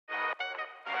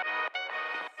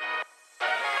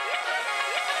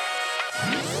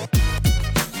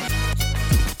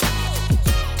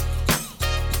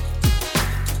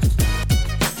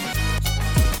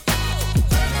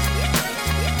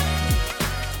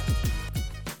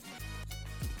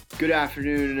Good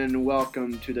afternoon and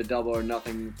welcome to the Double or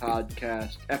Nothing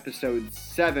podcast, episode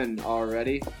 7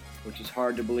 already, which is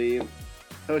hard to believe.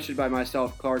 Hosted by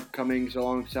myself, Clark Cummings,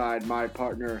 alongside my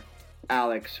partner,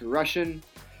 Alex Russian,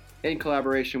 in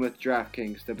collaboration with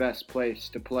DraftKings, the best place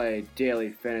to play daily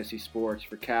fantasy sports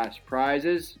for cash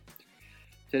prizes.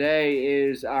 Today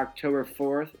is October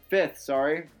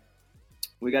 5th.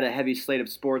 We got a heavy slate of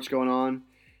sports going on.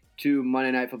 2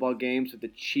 Monday Night Football games with the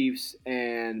Chiefs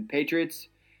and Patriots,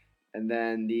 and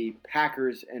then the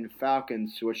Packers and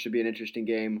Falcons, which should be an interesting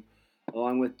game,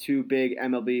 along with 2 big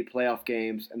MLB playoff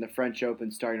games and the French Open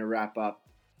starting to wrap up.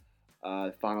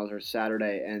 The finals are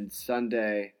Saturday and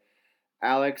Sunday.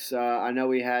 Alex, I know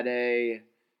we had a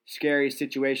scary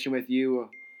situation with you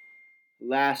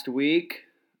last week.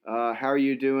 How are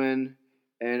you doing?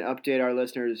 And update our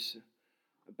listeners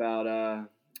about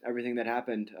everything that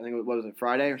happened. I think, what was it,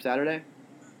 Friday or Saturday?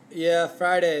 Yeah,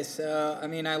 Friday. So,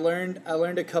 I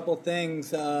learned a couple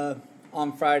things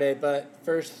on Friday, but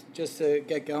first, just to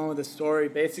get going with the story,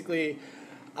 basically,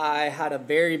 I had a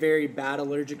very, very bad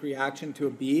allergic reaction to a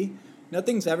bee.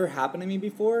 Nothing's ever happened to me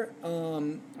before.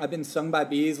 I've been stung by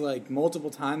bees like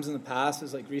multiple times in the past,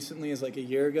 as like recently as like a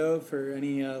year ago. For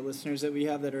any listeners that we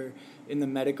have that are in the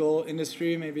medical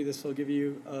industry, maybe this will give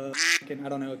you a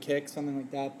kick, something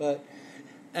like that. But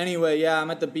anyway, yeah,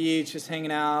 I'm at the beach, just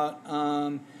hanging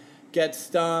out. Get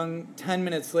stung. 10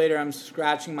 minutes later, I'm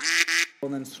scratching my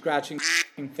and then scratching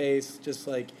my face, just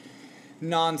like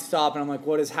nonstop. And I'm like,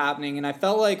 what is happening? And I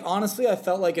felt like an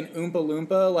Oompa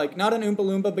Loompa, like not an Oompa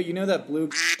Loompa, but you know that blue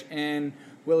and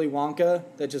Willy Wonka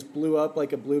that just blew up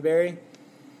like a blueberry?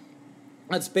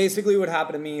 That's basically what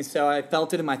happened to me. So I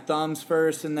felt it in my thumbs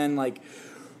first, and then like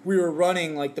we were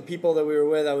running, like the people that we were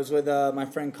with, I was with my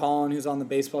friend Colin, who's on the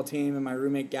baseball team, and my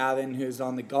roommate Gavin, who's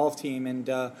on the golf team, and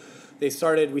we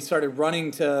started running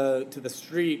to the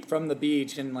street from the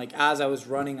beach, and like as I was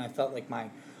running, I felt like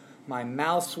my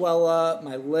mouth swell up,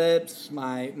 my lips,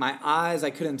 my eyes, I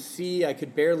couldn't see, I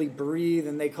could barely breathe,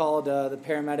 and they called the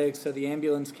paramedics, so the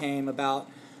ambulance came about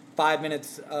 5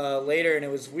 minutes later, and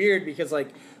it was weird because like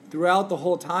throughout the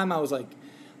whole time I was like,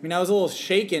 I was a little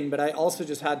shaken, but I also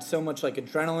just had so much like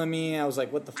adrenaline in me. I was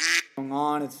like, what the f*** is going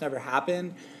on? It's never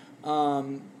happened.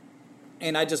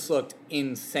 And I just looked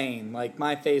insane. Like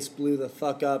my face blew the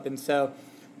fuck up. And so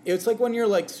it's like when you're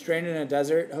like stranded in a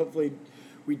desert, hopefully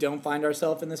we don't find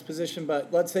ourselves in this position,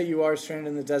 but let's say you are stranded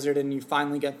in the desert and you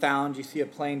finally get found, you see a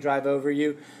plane drive over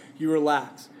you, you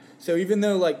relax. So even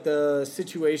though like the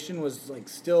situation was like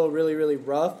still really, really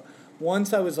rough,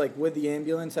 once I was like with the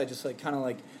ambulance, I just like kind of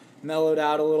like mellowed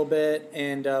out a little bit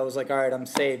and was like, all right, I'm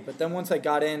safe. But then once I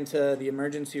got into the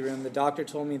emergency room, the doctor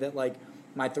told me that like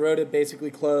my throat had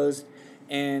basically closed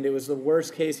and it was the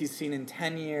worst case he's seen in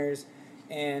 10 years,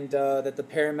 and that the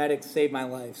paramedics saved my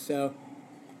life. So,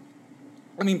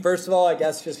 first of all, I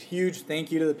guess just huge thank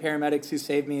you to the paramedics who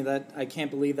saved me. That I can't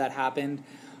believe that happened.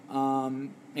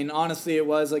 And honestly, it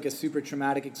was like a super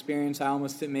traumatic experience. I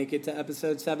almost didn't make it to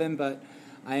episode 7, but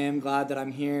I am glad that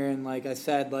I'm here. And like I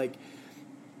said, like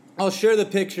I'll share the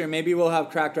picture. Maybe we'll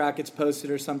have Cracked Rackets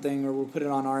posted or something, or we'll put it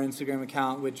on our Instagram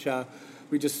account, which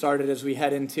we just started as we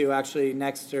head into actually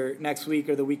next week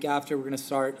or the week after. We're going to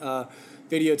start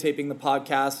videotaping the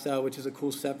podcast, which is a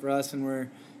cool step for us, and we're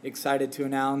excited to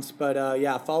announce. But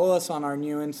yeah, follow us on our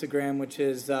new Instagram, which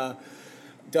is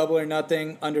Double or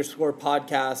Nothing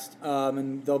 _podcast,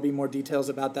 and there'll be more details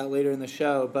about that later in the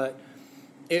show. But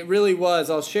it really was.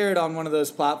 I'll share it on one of those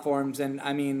platforms.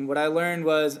 And what I learned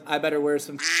was I better wear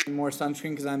some more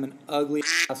sunscreen because I'm an ugly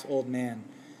ass old man.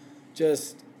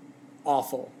 Just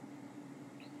awful.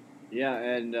 Yeah,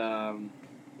 and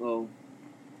well,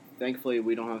 thankfully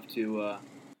we don't have to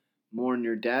mourn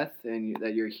your death, and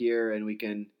that you're here, and we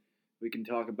can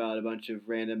talk about a bunch of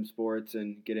random sports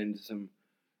and get into some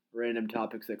random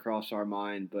topics that cross our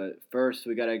mind. But first,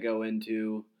 we got to go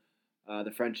into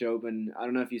the French Open. I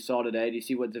don't know if you saw today. Do you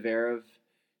see what Zverev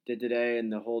did today?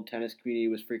 And the whole tennis community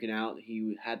was freaking out.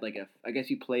 He had like I guess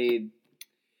he played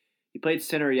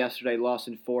Sinner yesterday, lost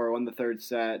in 4, won the third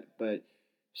set, but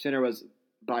Sinner was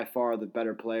by far the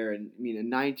better player. And a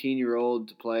 19-year-old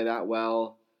to play that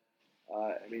well,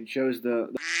 shows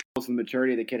the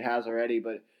maturity the kid has already.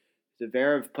 But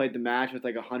Zverev played the match with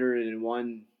like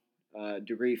 101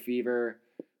 degree fever,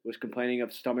 was complaining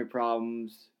of stomach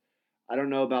problems. I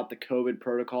don't know about the COVID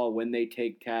protocol when they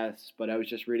take tests, but I was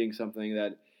just reading something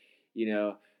that,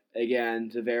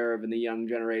 again, Zverev and the young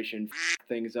generation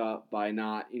things up by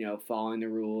not, following the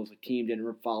rules. The team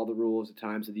didn't follow the rules at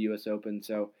times of the U.S. Open.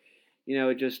 So,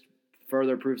 it just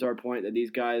further proves our point that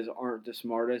these guys aren't the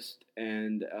smartest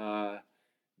and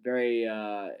very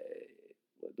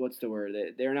what's the word?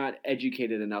 They're not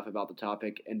educated enough about the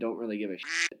topic and don't really give a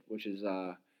shit, which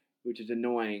is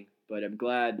annoying. But I'm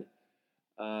glad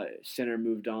Sinner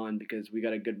moved on because we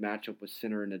got a good matchup with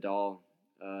Sinner and Nadal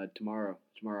tomorrow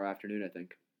afternoon, I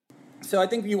think. So I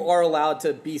think you are allowed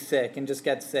to be sick and just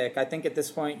get sick. I think at this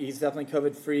point he's definitely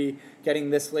COVID free. Getting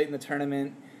this late in the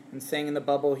tournament and staying in the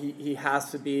bubble, he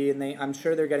has to be. And I'm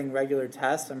sure they're getting regular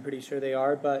tests. I'm pretty sure they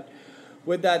are. But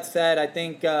with that said, I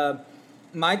think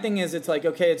my thing is it's like,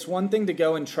 okay, it's one thing to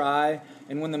go and try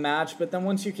and win the match, but then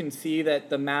once you can see that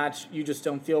the match you just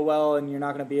don't feel well and you're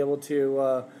not going to be able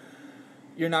to.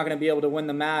 You're not going to be able to win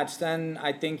the match, then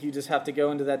I think you just have to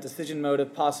go into that decision mode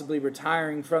of possibly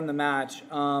retiring from the match.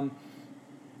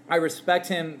 I respect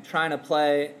him trying to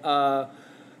play, but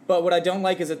what I don't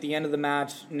like is at the end of the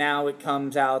match, now it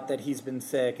comes out that he's been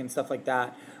sick and stuff like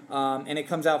that. And it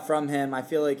comes out from him. I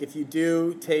feel like if you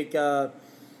do take,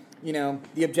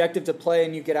 the objective to play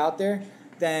and you get out there,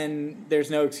 then there's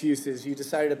no excuses. You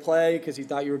decided to play because you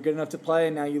thought you were good enough to play,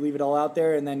 and now you leave it all out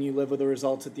there, and then you live with the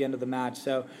results at the end of the match.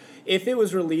 So if it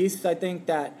was released, I think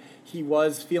that he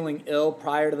was feeling ill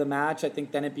prior to the match, I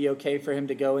think then it'd be okay for him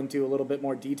to go into a little bit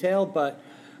more detail. But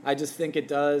I just think it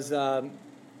does.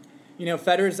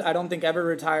 Federer's, I don't think ever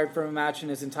retired from a match in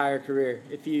his entire career.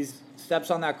 If he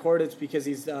steps on that court, it's because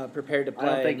he's prepared to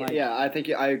play. I think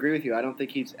I agree with you. I don't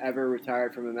think he's ever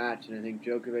retired from a match, and I think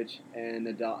Djokovic and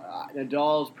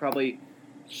Nadal's probably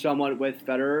somewhat with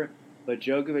Federer, but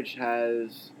Djokovic I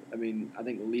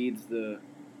think leads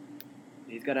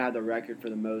he's got to have the record for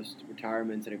the most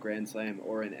retirements in a Grand Slam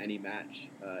or in any match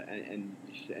and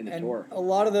the tour. A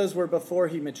lot of those were before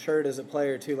he matured as a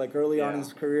player too. Like early on in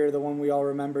his career, the one we all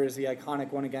remember is the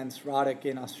iconic one against Roddick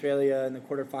in Australia in the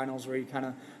quarterfinals, where he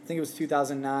I think it was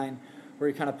 2009, where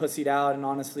he kind of pussied out, and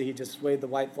honestly he just waved the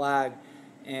white flag,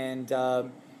 and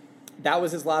that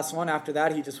was his last one. After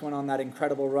that, he just went on that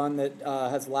incredible run that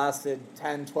has lasted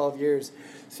 10, 12 years.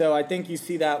 So I think you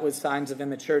see that with signs of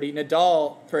immaturity.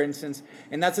 Nadal, for instance,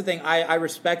 and that's the thing, I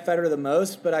respect Federer the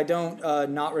most, but I don't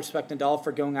not respect Nadal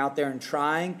for going out there and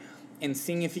trying and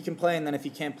seeing if he can play, and then if he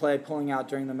can't play, pulling out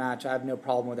during the match. I have no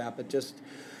problem with that, but just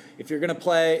if you're going to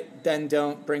play, then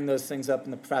don't bring those things up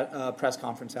in the press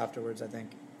conference afterwards, I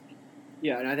think.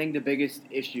 Yeah, and I think the biggest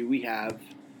issue we have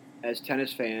as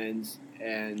tennis fans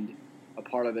and a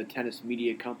part of a tennis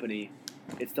media company,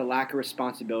 it's the lack of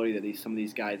responsibility that some of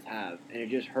these guys have, and it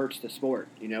just hurts the sport.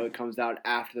 It comes out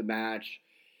after the match,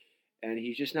 and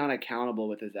he's just not accountable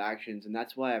with his actions, and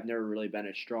that's why I've never really been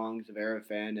a strong Zverev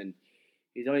fan, and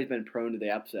he's always been prone to the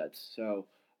upsets. So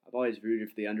I've always rooted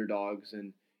for the underdogs,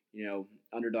 and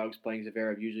underdogs playing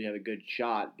Zverev usually have a good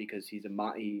shot because he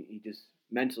just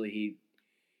mentally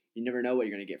you never know what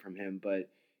you're going to get from him, but.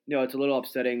 It's a little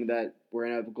upsetting that we're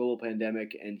in a global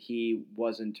pandemic and he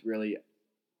wasn't really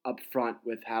upfront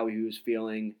with how he was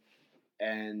feeling.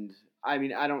 And I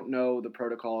don't know the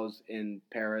protocols in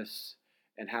Paris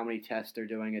and how many tests they're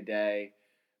doing a day,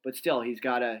 but still, you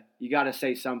gotta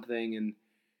say something. And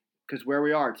because where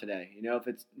we are today, if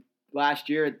it's last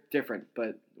year, it's different,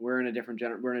 but we're in a different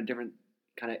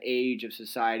kind of age of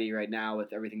society right now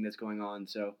with everything that's going on.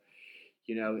 So,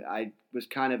 I was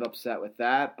kind of upset with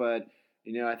that, but.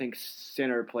 I think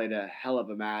Sinner played a hell of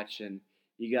a match, and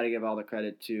you got to give all the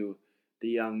credit to the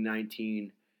young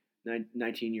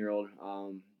 19-year-old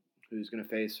who's going to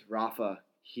face Rafa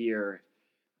here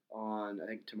on, I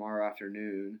think, tomorrow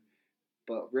afternoon.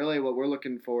 But really what we're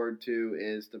looking forward to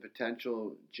is the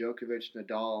potential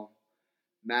Djokovic-Nadal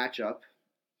matchup.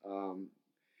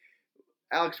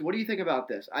 Alex, what do you think about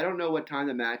this? I don't know what time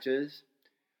the match is,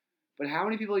 but how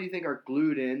many people do you think are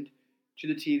glued in to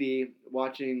the TV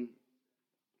watching?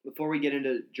 Before we get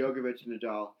into Djokovic and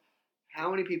Nadal,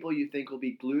 how many people you think will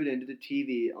be glued into the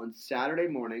TV on Saturday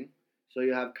morning? So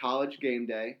you'll have College Game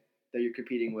Day that you're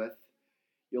competing with.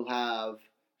 You'll have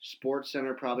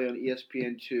SportsCenter probably on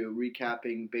ESPN2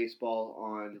 recapping baseball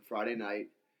on Friday night.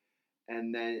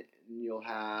 And then you'll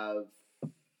have,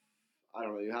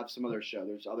 you'll have some other show.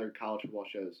 There's other college football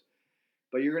shows.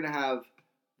 But you're going to have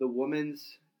the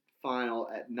women's final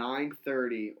at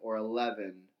 9:30 or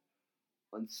 11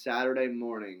 on Saturday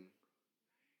morning,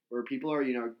 where people are,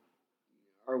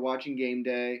 are watching game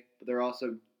day, but they're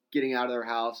also getting out of their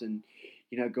house and,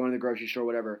 going to the grocery store,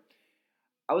 whatever.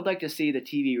 I would like to see the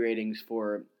TV ratings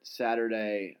for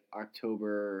Saturday,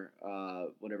 October, 10th,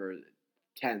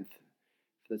 for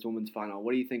this women's final.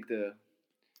 What do you think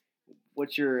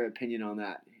what's your opinion on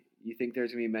that? You think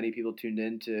there's going to be many people tuned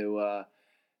in to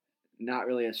not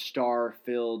really a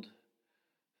star-filled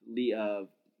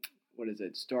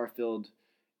star-filled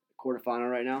quarterfinal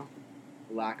right now?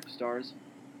 Lack of stars?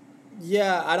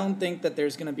 Yeah, I don't think that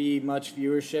there's going to be much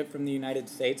viewership from the United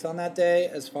States on that day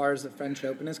as far as the French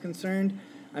Open is concerned.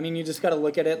 I mean, you just got to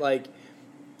look at it like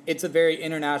it's a very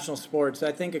international sport. So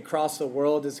I think across the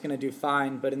world it's going to do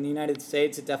fine, but in the United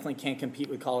States it definitely can't compete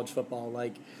with college football.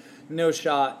 Like, no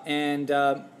shot. And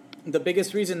the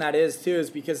biggest reason that is too is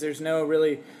because there's no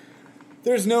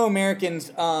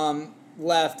Americans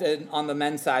left on the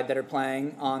men's side that are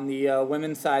playing. On the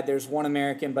women's side, there's one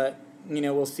American, but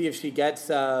we'll see if she gets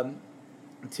to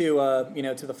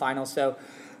the final. So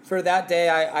for that day,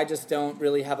 I just don't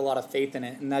really have a lot of faith in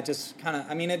it, and that just kind of,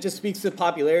 I mean, it just speaks to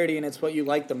popularity, and it's what you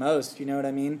like the most. You know what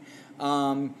I mean?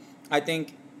 I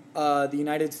think the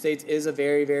United States is a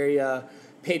very, very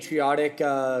patriotic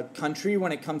country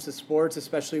when it comes to sports,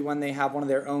 especially when they have one of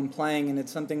their own playing, and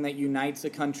it's something that unites the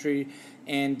country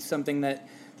and something that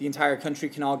the entire country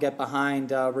can all get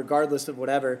behind, regardless of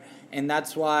whatever. And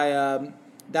that's why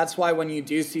when you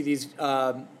do see these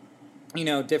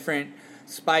different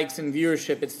spikes in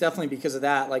viewership, it's definitely because of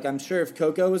that. Like, I'm sure if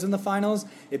Coco was in the finals,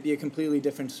 it'd be a completely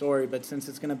different story. But since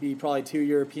it's going to be probably two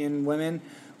European women,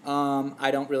 I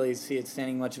don't really see it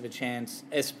standing much of a chance.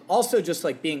 It's also just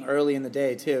like being early in the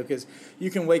day too, because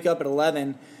you can wake up at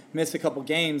 11, miss a couple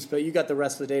games, but you got the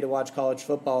rest of the day to watch college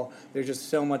football. There's just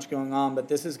so much going on. But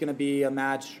this is going to be a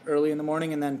match early in the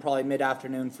morning and then probably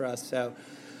mid-afternoon for us. So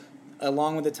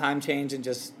along with the time change and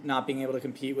just not being able to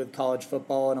compete with college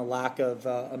football and a lack of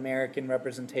American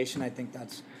representation, I think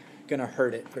that's going to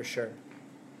hurt it for sure.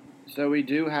 So we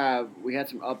had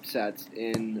some upsets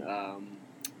in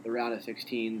the round of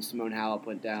 16. Simone Halep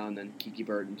went down, then Kiki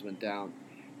Bertens went down.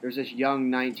 There's this young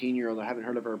 19-year-old, I haven't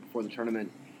heard of her before the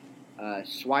tournament,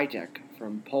 Swiatek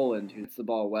from Poland, who hits the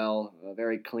ball well,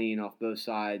 very clean off both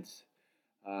sides.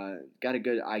 Got a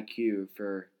good IQ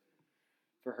for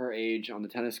her age on the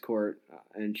tennis court,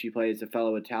 and she plays a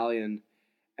fellow Italian.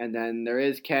 And then there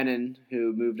is Kenin,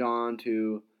 who moved on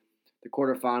to the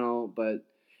quarterfinal, but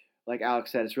like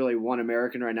Alex said, it's really one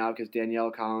American right now because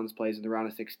Danielle Collins plays in the round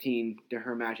of 16.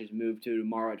 Her match is moved to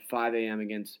tomorrow at 5 a.m.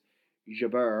 against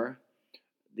Jabeur,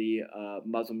 the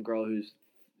Muslim girl who's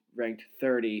ranked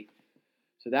 30.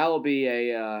 So that will be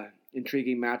a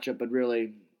intriguing matchup, but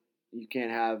really you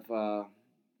can't have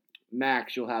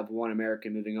max. You'll have one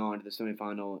American moving on to the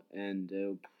semifinal, and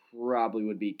it probably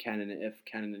would be Kenin if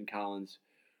Kenin and Collins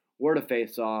were to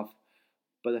face off.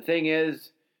 But the thing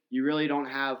is, you really don't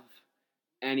have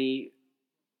any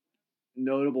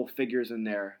notable figures in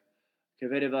there.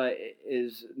 Kvitova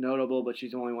is notable, but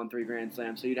she's only won 3 Grand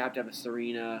Slams, so you'd have to have a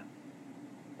Serena,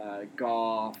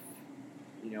 Goff,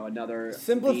 another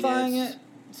simplifying Venus.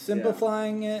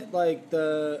 it. Like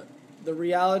the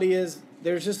reality is,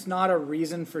 there's just not a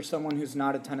reason for someone who's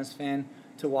not a tennis fan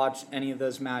to watch any of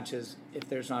those matches if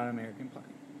there's not an American playing.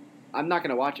 I'm not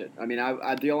going to watch it. I mean,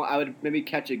 I would maybe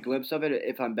catch a glimpse of it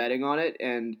if I'm betting on it,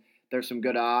 and there's some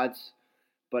good odds,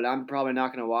 but I'm probably not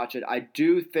going to watch it. I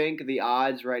do think the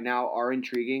odds right now are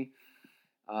intriguing.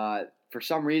 For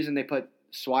some reason, they put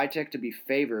Swiatek to be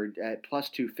favored at plus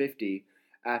 250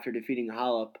 after defeating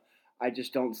Halep. I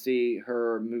just don't see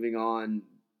her moving on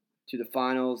to the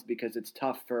finals because it's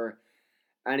tough for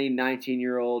any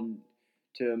 19-year-old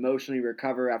to emotionally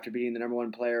recover after beating the number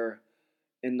one player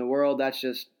in the world. That's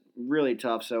just really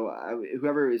tough. So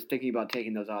whoever is thinking about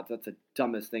taking those odds, that's the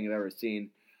dumbest thing I've ever seen.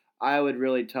 I would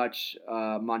really touch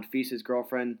Monfils'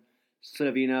 girlfriend,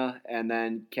 Slivina, and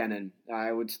then Kenin.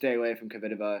 I would stay away from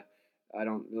Kvitova. I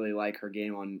don't really like her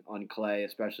game on clay,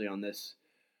 especially on this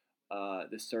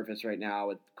surface right now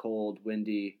with cold,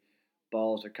 windy.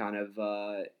 Balls are kind of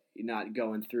not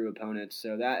going through opponents.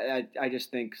 So that I just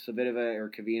think Slivina or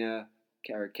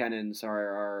Kenin,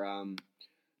 are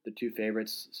the two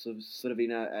favorites.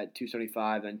 Slivina at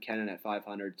 275 and Kenin at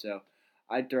 500. So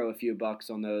I'd throw a few bucks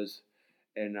on those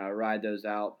and ride those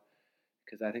out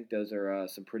because I think those are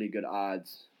some pretty good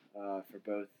odds for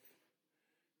both.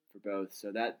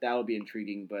 So that will be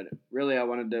intriguing. But really, I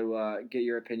wanted to get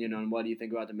your opinion on what do you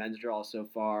think about the men's draw so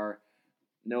far.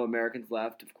 No Americans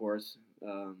left, of course.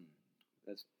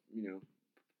 That's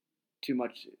too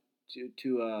much,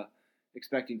 too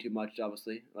expecting too much,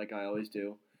 obviously, like I always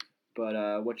do.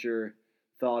 But what's your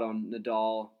thought on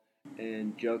Nadal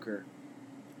and Joker?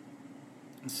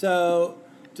 So,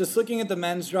 just looking at the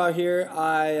men's draw here,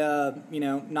 I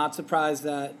not surprised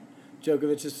that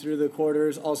Djokovic is through the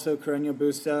quarters. Also, Carreño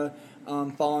Busta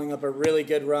following up a really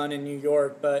good run in New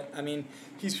York. But, I mean,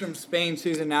 he's from Spain, so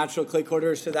he's a natural clay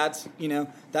quarter. So that's,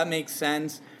 that makes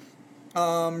sense.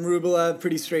 Rublev,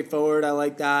 pretty straightforward. I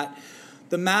like that.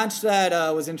 The match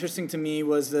that was interesting to me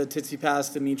was the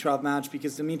Tsitsipas-Dimitrov match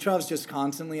because Dimitrov's just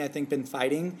constantly, I think, been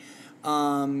fighting.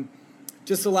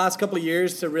 just the last couple of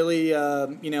years to really,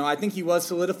 I think he was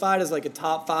solidified as like a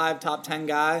top 5, top 10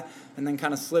 guy, and then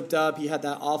kind of slipped up. He had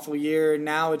that awful year.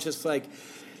 Now it's just like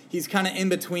he's kind of in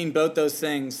between both those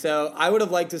things. So I would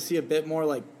have liked to see a bit more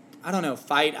like, I don't know,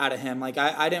 fight out of him. Like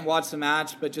I didn't watch the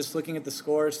match, but just looking at the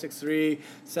score, 6-3,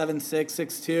 7-6,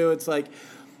 6-2, it's like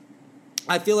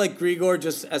I feel like Grigor,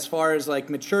 just as far as like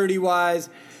maturity wise,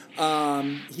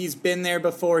 he's been there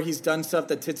before. He's done stuff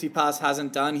that Tsitsipas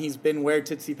hasn't done. He's been where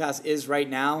Tsitsipas is right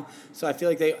now. So I feel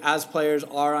like they, as players,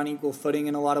 are on equal footing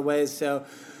in a lot of ways. So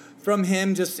from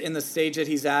him, just in the stage that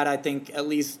he's at, I think at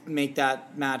least make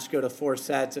that match go to 4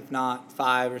 sets, if not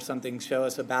 5 or something, show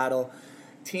us a battle.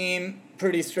 Team,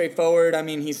 pretty straightforward. I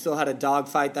mean, he still had a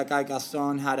dogfight. That guy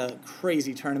Gaston had a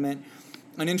crazy tournament.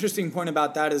 An interesting point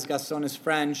about that is Gaston is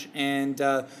French, and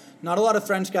not a lot of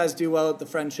French guys do well at the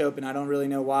French Open. I don't really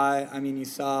know why. I mean, you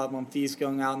saw Monfils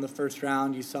going out in the first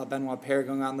round. You saw Benoit Paire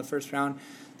going out in the first round.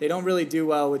 They don't really do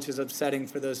well, which is upsetting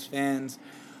for those fans.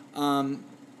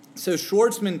 So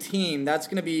Schwartzman team, that's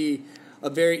going to be a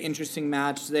very interesting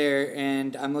match there,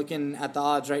 and I'm looking at the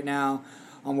odds right now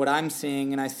on what I'm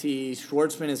seeing, and I see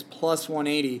Schwartzman is plus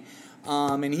 180.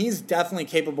 And he's definitely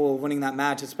capable of winning that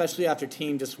match, especially after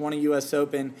Team just won a U.S.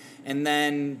 Open and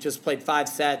then just played 5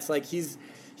 sets. Like,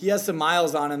 he has some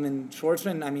miles on him, and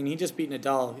Schwartzman, I mean, he just beat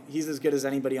Nadal. He's as good as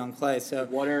anybody on clay. So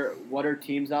What are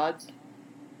Team's odds?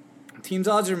 Team's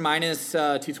odds are minus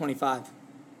 225.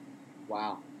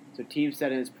 Wow. So Team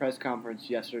said in his press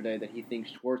conference yesterday that he thinks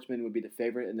Schwartzman would be the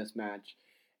favorite in this match.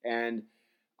 And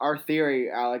our theory,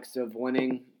 Alex, of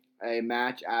winning a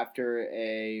match after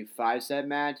a 5-set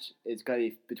match, it's got to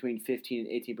be between 15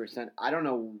 and 18%. I don't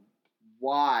know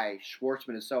why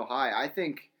Schwartzman is so high. I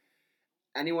think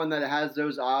anyone that has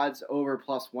those odds over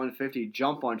plus 150,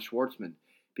 jump on Schwartzman,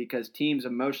 because Team's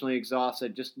emotionally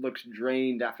exhausted, just looks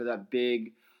drained after that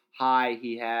big high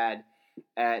he had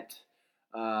at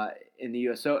in the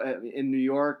US. So in New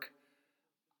York,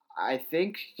 I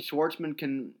think Schwartzman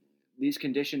can. These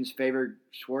conditions favor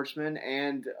Schwartzman,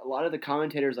 and a lot of the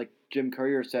commentators, like Jim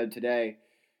Courier said today,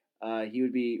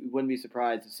 wouldn't be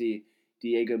surprised to see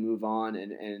Diego move on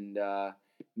and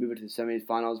move into the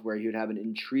semifinals, where he would have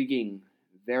an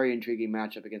very intriguing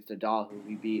matchup against Nadal, who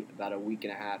we beat about a week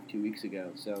and a half, 2 weeks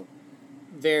ago. So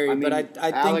but I think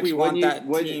Alex, we want that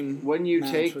team. Wouldn't you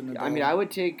match take? with Nadal. I mean, I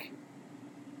would take.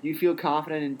 Do you feel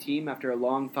confident in Team after a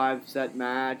long 5-set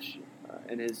match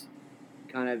and his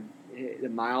kind of the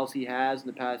miles he has in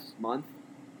the past month?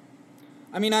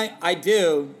 I mean, I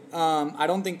do. I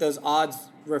don't think those odds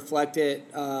reflect it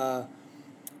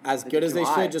as good as they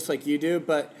should, just like you do.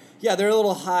 But, yeah, they're a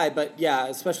little high. But, yeah,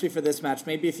 especially for this match.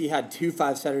 Maybe if he had 2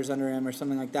 5-setters under him or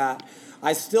something like that.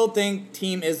 I still think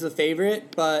Team is the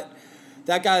favorite, but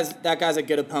that guy's a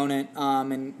good opponent,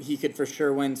 and he could for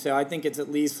sure win. So I think it's at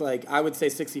least, like, I would say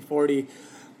 60-40.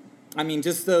 I mean,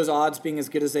 just those odds being as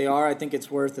good as they are, I think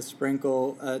it's worth a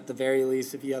sprinkle at the very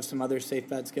least if you have some other safe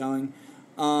bets going.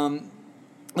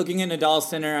 Looking at Nadal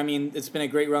Sinner, I mean, it's been a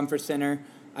great run for Sinner.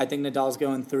 I think Nadal's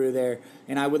going through there.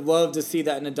 And I would love to see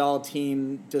that Nadal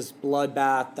team just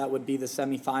bloodbath. That would be the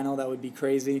semifinal. That would be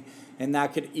crazy. And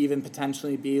that could even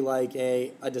potentially be like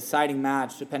a deciding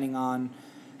match depending on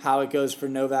how it goes for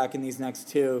Novak in these next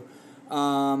 2.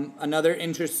 Another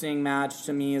interesting match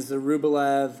to me is the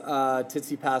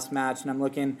Rublev-Tsitsipas match, and I'm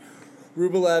looking.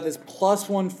 Rublev is plus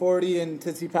 140 and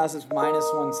Tsitsipas is minus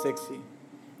 160.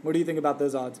 What do you think about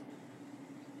those odds?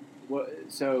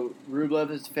 So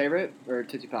Rublev is the favorite, or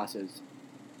Tsitsipas is?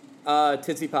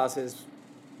 Tsitsipas is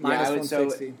minus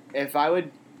 160. So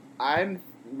I'm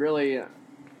really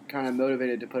kind of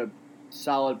motivated to put a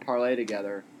solid parlay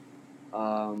together.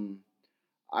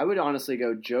 I would honestly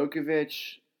go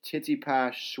Djokovic,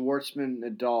 Tsitsipas, Schwartzman,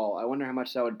 Nadal. I wonder how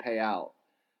much that would pay out.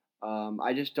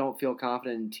 I just don't feel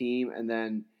confident in Team. And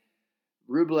then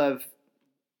Rublev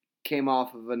came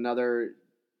off of another.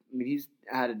 I mean, he's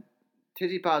had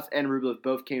Tsitsipas and Rublev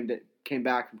both came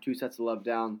back from 2 sets of love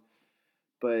down,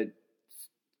 but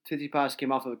Tsitsipas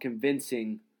came off of a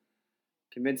convincing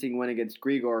win against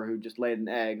Grigor, who just laid an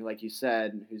egg, like you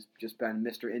said, who's just been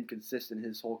Mr. Inconsistent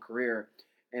his whole career.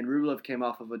 And Rublev came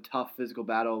off of a tough physical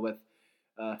battle with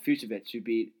Fucsovics, who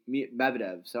beat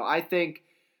Medvedev. So I think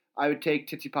I would take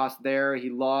Tsitsipas there. He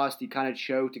lost. He kind of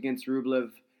choked against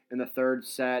Rublev in the 3rd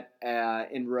set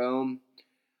in Rome.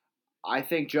 I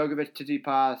think Djokovic,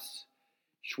 Tsitsipas,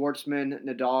 Schwartzman,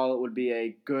 Nadal would be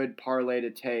a good parlay to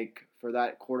take for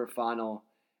that quarterfinal.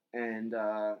 And,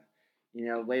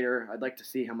 later I'd like to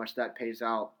see how much that pays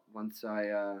out once I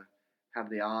have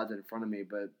the odds in front of me.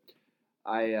 But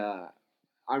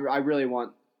I really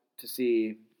want to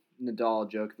see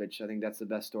Nadal Djokovic. I think that's the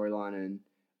best storyline and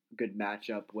a good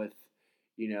matchup with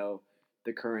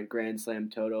the current Grand Slam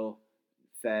total,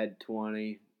 Fed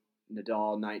 20,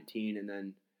 Nadal 19, and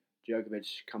then Djokovic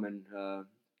coming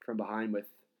from behind with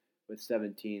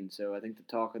 17. So I think the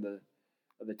talk of the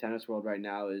tennis world right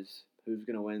now is who's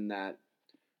going to win that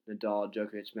Nadal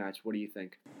Djokovic match. What do you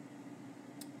think?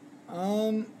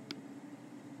 I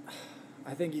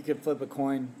think you could flip a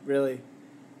coin, really.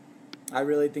 I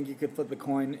really think you could flip a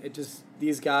coin.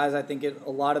 These guys, I think a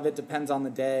lot of it depends on the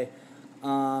day.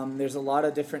 There's a lot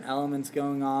of different elements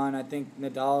going on. I think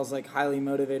Nadal is highly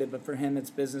motivated, but for him it's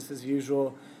business as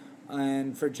usual.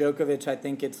 And for Djokovic, I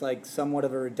think it's somewhat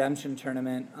of a redemption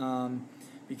tournament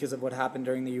because of what happened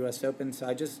during the U.S. Open. So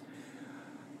I just,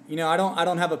 I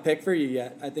don't have a pick for you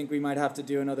yet. I think we might have to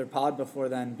do another pod before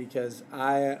then because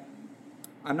I'm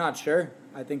not sure.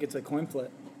 I think it's a coin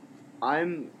flip.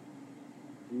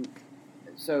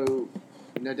 So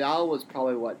Nadal was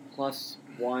probably plus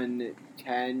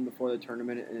 110 before the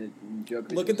tournament, and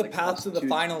Djokovic. Look at the path to the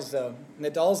finals, though.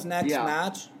 Nadal's next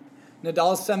match,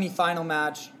 Nadal's semifinal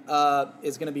match,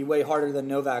 is going to be way harder than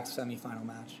Novak's semifinal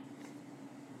match.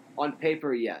 On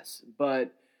paper, yes,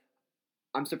 but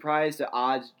I'm surprised the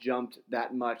odds jumped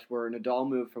that much. Where Nadal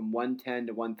moved from 110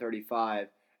 to 135,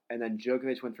 and then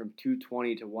Djokovic went from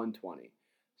 220 to 120.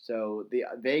 So the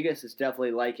Vegas is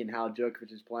definitely liking how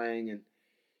Djokovic is playing, and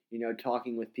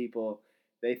talking with people,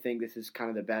 they think this is kind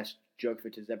of the best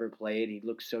Djokovic has ever played. He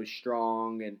looks so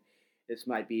strong, and this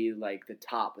might be the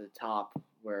top of the top,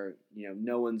 where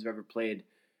no one's ever played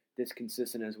this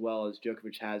consistent as well as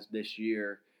Djokovic has this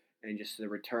year, and just the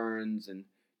returns and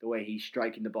the way he's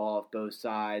striking the ball off both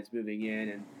sides, moving in,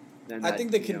 and then I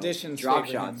think the conditions drop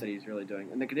shots that he's really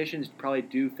doing, and the conditions probably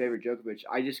do favor Djokovic.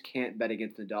 I just can't bet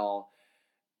against Nadal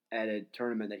at a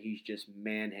tournament that he's just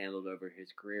manhandled over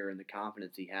his career and the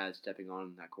confidence he has stepping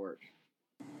on that court.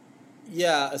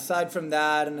 Yeah, aside from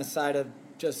that, and aside of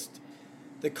just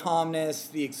the calmness,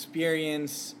 the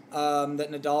experience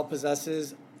that Nadal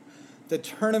possesses, the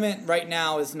tournament right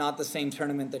now is not the same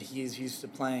tournament that he is used to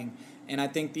playing. And I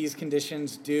think these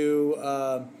conditions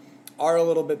are a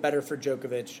little bit better for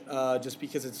Djokovic just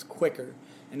because it's quicker.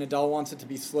 And Nadal wants it to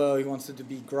be slow. He wants it to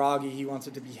be groggy. He wants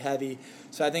it to be heavy.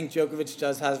 So I think Djokovic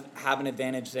does have an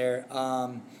advantage there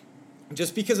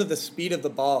just because of the speed of the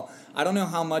ball. I don't know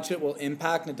how much it will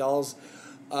impact Nadal's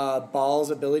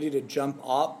ball's ability to jump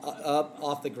up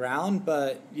off the ground.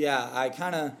 But, yeah, I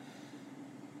kind of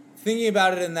thinking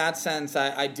about it in that sense,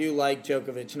 I do like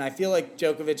Djokovic. And I feel like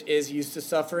Djokovic is used to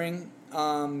suffering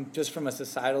just from a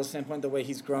societal standpoint, the way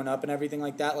he's grown up and everything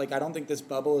like that. I don't think this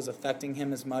bubble is affecting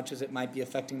him as much as it might be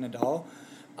affecting Nadal.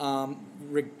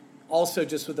 Also,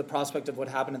 just with the prospect of what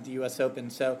happened at the U.S. Open.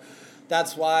 So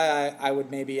that's why I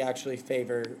would maybe actually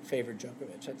favor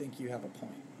Djokovic. I think you have a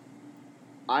point.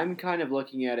 I'm kind of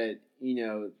looking at it,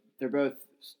 they're both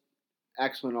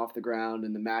excellent off the ground,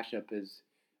 and the matchup is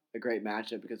a great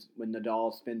matchup because when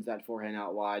Nadal spins that forehand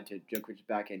out wide to Djokovic's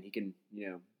backhand, he can,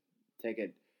 take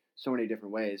it so many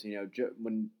different ways.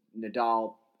 When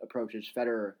Nadal approaches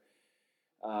Federer,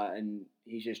 and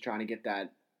he's just trying to get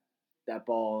that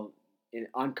ball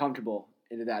uncomfortable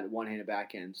into that one-handed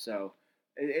backhand. So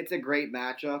it's a great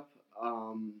matchup.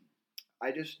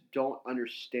 I just don't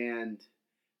understand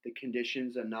the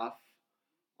conditions enough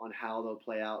on how they'll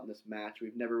play out in this match.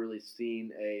 We've never really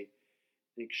seen an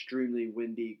extremely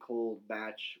windy, cold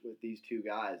match with these two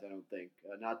guys, I don't think.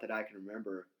 Not that I can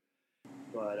remember.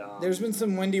 But there's been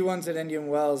some windy ones at Indian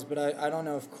Wells, but I don't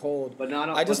know if cold. But not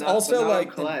on, I just but not, also but not like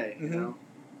on clay, mm-hmm.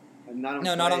 And not on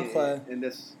no, clay not on clay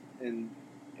in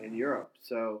Europe.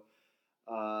 So,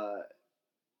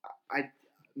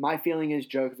 my feeling is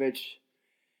Djokovic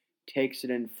takes it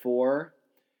in 4,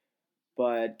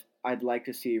 but I'd like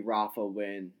to see Rafa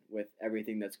win with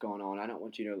everything that's going on. I don't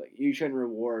want you to you shouldn't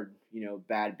reward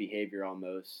bad behavior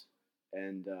almost,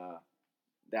 and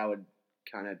that would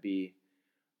kind of be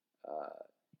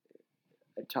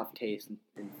a tough taste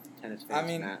in tennis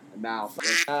fans' mouth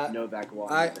if Novak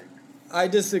won. I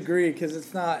disagree because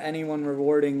it's not anyone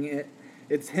rewarding it;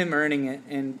 it's him earning it.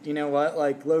 And you know what?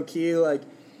 Low key,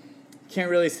 can't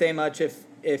really say much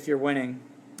if you're winning.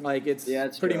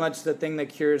 It's pretty much the thing that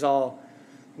cures all.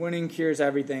 Winning cures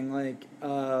everything.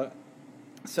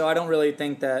 So I don't really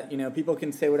think that people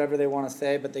can say whatever they want to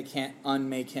say, but they can't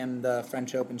unmake him the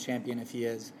French Open champion if he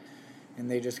is, and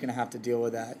they're just gonna have to deal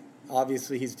with that.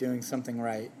 Obviously, he's doing something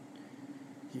right.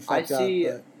 He fucked up,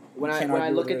 but when I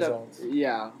look at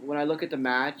when I look at the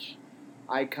match,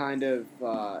 I kind of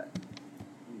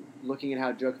looking at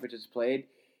how Djokovic has played.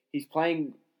 He's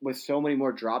playing with so many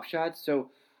more drop shots, so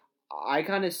I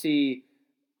kind of see.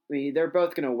 I mean, they're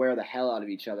both going to wear the hell out of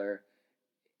each other.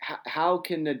 how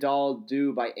can Nadal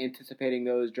do by anticipating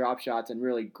those drop shots and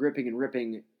really gripping and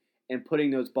ripping and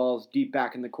putting those balls deep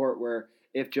back in the court where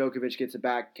if Djokovic gets it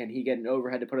back, can he get an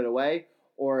overhead to put it away?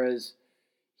 Or is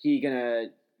he going to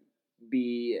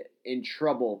be in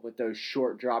trouble with those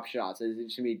short drop shots? Is it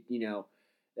just going to be,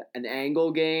 an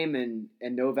angle game and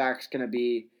Novak's going to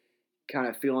be kind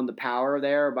of feeling the power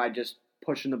there by just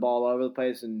pushing the ball all over the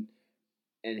place and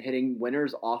hitting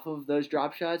winners off of those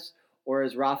drop shots? Or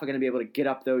is Rafa going to be able to get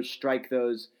up those, strike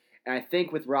those? And I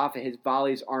think with Rafa, his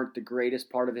volleys aren't the greatest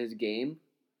part of his game.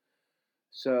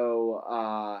 So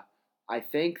I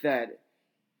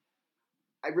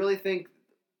really think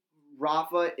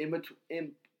Rafa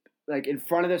in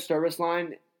front of the service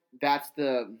line, that's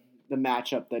the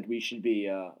matchup that we should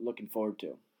be looking forward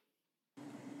to.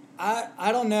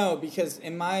 I don't know, because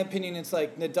in my opinion, it's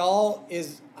like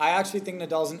I actually think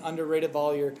Nadal's an underrated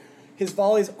volleyer. His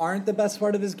volleys aren't the best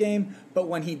part of his game, but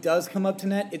when he does come up to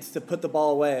net, it's to put the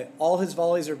ball away. All his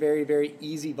volleys are very, very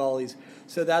easy volleys.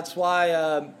 So that's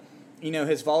why,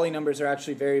 his volley numbers are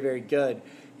actually very, very good.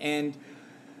 And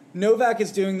Novak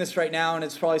is doing this right now, and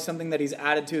it's probably something that he's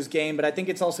added to his game, but I think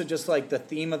it's also just like the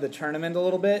theme of the tournament a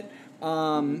little bit.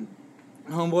 Homeboy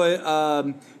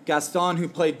Gaston, who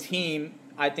played team,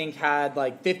 I think had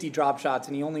like 50 drop shots,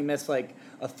 and he only missed like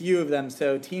a few of them.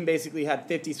 So team basically had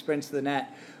 50 sprints to the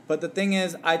net. But the thing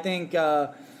is, I think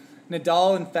Nadal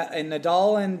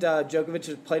and Djokovic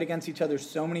have played against each other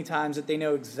so many times that they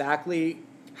know exactly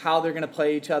how they're going to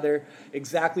play each other,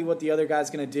 exactly what the other guy's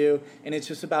going to do, and it's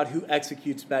just about who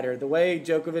executes better. The way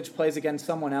Djokovic plays against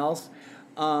someone else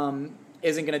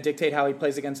isn't going to dictate how he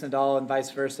plays against Nadal and vice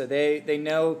versa. They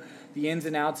know the ins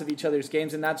and outs of each other's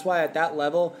games, and that's why at that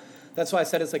level, that's why I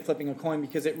said it's like flipping a coin,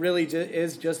 because it really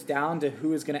is just down to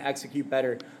who is going to execute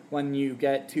better when you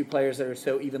get two players that are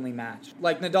so evenly matched.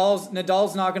 Like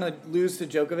Nadal's not going to lose to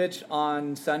Djokovic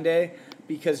on Sunday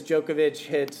because Djokovic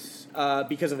hits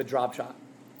because of a drop shot.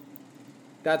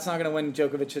 That's not going to win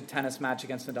Djokovic a tennis match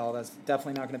against Nadal. That's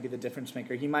definitely not going to be the difference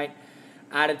maker. He might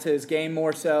add it to his game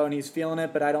more so, and he's feeling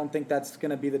it, but I don't think that's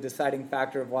going to be the deciding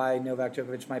factor of why Novak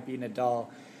Djokovic might beat Nadal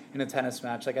in a tennis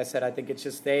match. Like I said, I think it's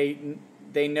just they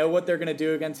know what they're going to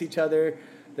do against each other.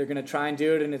 They're going to try and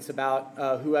do it, and it's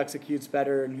about who executes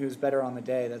better and who's better on the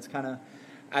day. That's kind of,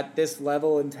 at this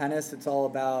level in tennis, it's all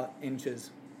about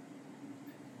inches.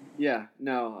 Yeah,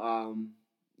 no,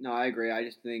 I agree. I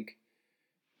just think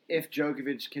if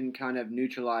Djokovic can kind of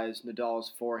neutralize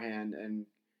Nadal's forehand and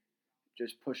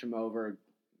just push him over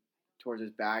towards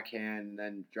his backhand and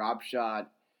then drop shot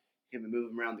him and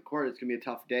move him around the court, it's going to be a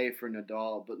tough day for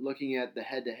Nadal. But looking at the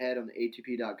head-to-head on the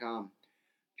ATP.com,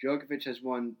 Djokovic has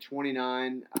won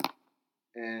 29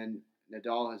 and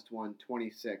Nadal has won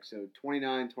 26. So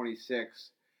 29-26.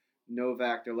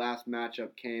 Novak, their last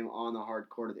matchup came on the hard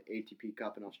court of the ATP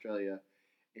Cup in Australia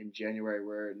in January,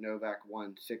 where Novak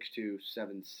won 6-2,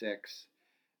 7-6.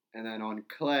 And then on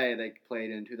clay, they played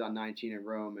in 2019 in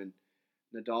Rome, and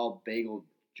Nadal bageled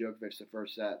Djokovic the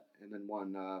first set and then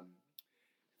won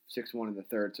 6-1 in the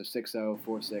third. So 6-0,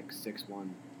 4-6, 6-1.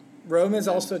 Rome is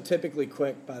also typically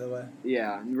quick, by the way.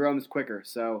 Yeah, Rome's quicker.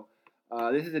 So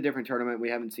this is a different tournament. We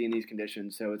haven't seen these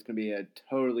conditions, so it's going to be a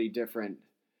totally different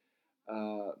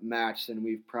match than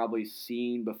we've probably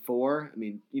seen before. I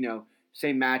mean,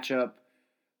 same matchup,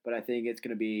 but I think it's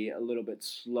going to be a little bit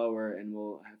slower, and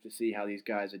we'll have to see how these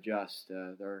guys adjust.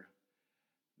 They're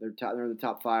in the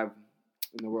top 5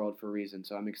 in the world for a reason,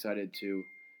 so I'm excited to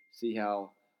see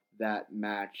how that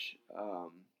match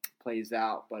plays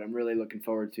out. But I'm really looking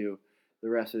forward to the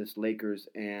rest of this Lakers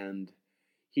and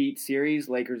Heat series.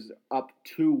 Lakers up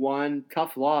 2-1.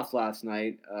 Tough loss last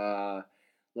night.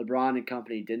 LeBron and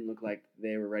company didn't look like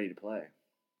they were ready to play.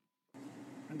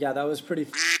 Yeah, that was pretty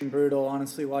brutal,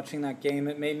 honestly, watching that game.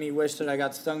 It made me wish that I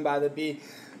got stung by the bee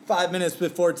 5 minutes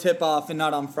before tip-off and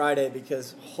not on Friday,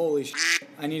 because holy shit,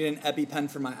 I needed an EpiPen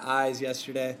for my eyes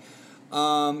yesterday.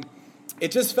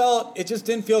 It just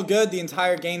didn't feel good the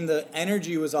entire game. The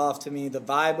energy was off to me. The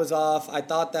vibe was off. I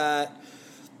thought that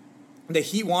the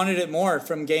Heat wanted it more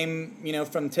from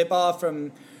from tip-off,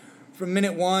 from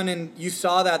minute one, and you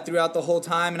saw that throughout the whole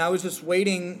time. And I was just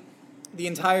waiting the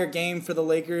entire game for the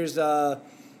Lakers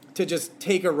to just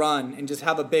take a run and just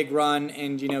have a big run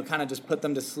and, kind of just put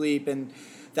them to sleep. And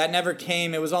that never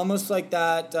came. It was almost like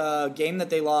that game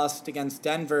that they lost against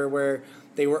Denver where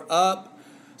they were up.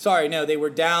 They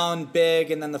were down big,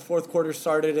 and then the fourth quarter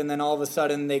started, and then all of a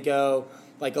sudden they go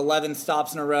like 11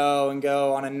 stops in a row and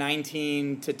go on a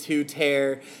 19-2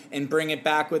 tear and bring it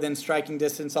back within striking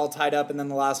distance, all tied up, and then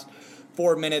the last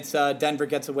 4 minutes, Denver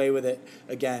gets away with it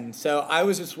again. So I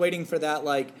was just waiting for that,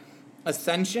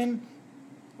 ascension,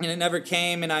 and it never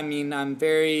came. And I mean, I'm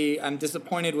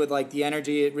disappointed with like the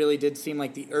energy. It really did seem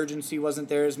like the urgency wasn't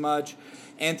there as much.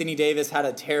 Anthony Davis had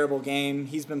a terrible game.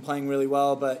 He's been playing really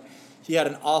well, but he had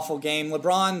an awful game.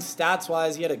 LeBron, stats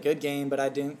wise, he had a good game, but I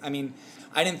didn't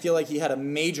feel like he had a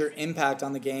major impact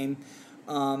on the game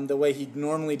the way he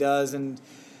normally does, and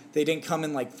they didn't come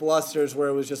in like flusters where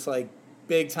it was just like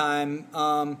big time.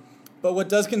 But what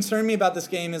does concern me about this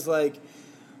game is like,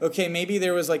 okay, maybe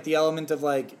there was like the element of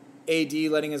like AD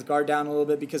letting his guard down a little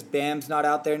bit because Bam's not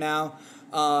out there now,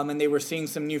 and they were seeing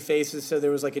some new faces, so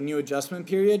there was like a new adjustment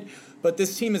period. But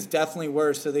this team is definitely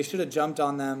worse, so they should have jumped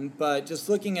on them. But just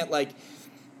looking at like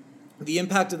the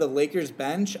impact of the Lakers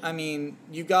bench, I mean,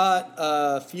 you got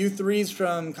a few threes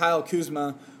from Kyle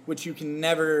Kuzma, which you can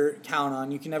never count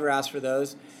on. You can never ask for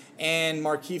those. And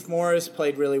Markieff Morris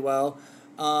played really well.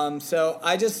 So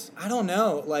I don't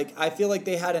know. Like, I feel like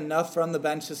they had enough from the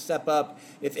bench to step up.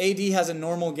 If AD has a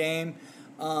normal game,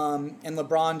 and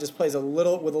LeBron just plays with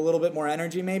a little bit more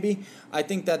energy, maybe, I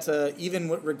think that's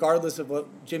regardless of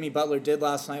what Jimmy Butler did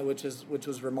last night, which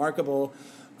was remarkable.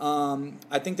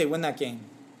 I think they win that game.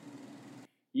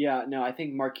 Yeah, no, I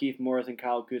think Markieff Morris and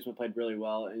Kyle Kuzma played really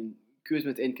well, and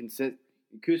Kuzma's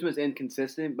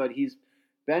inconsistent, but he's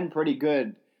been pretty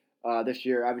good this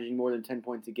year, averaging more than 10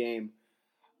 points a game.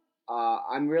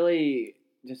 I'm really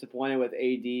disappointed with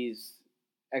AD's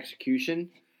execution,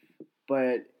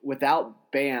 but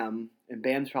without Bam, and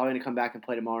Bam's probably going to come back and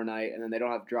play tomorrow night, and then they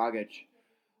don't have Dragic,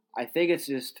 I think it's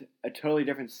just a totally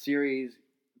different series.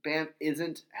 Bam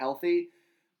isn't healthy,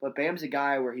 but Bam's a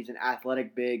guy where he's an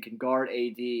athletic big, can guard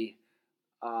AD,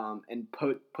 and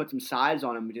put some size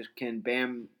on him. Just can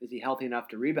Bam, is he healthy enough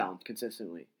to rebound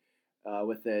consistently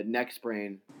with the neck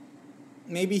sprain?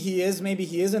 Maybe he is, maybe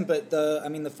he isn't. But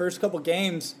the first couple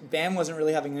games, Bam wasn't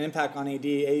really having an impact on AD.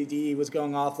 AD was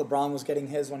going off. LeBron was getting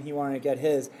his when he wanted to get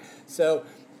his. So,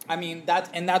 I mean,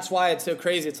 that's why it's so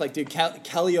crazy. It's like, dude,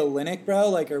 Kelly Olynyk, bro.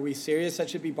 Like, are we serious? That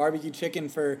should be barbecue chicken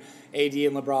for AD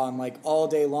and LeBron, like, all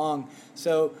day long.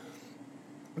 So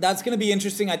that's going to be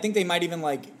interesting. I think they might even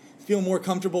like feel more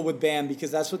comfortable with Bam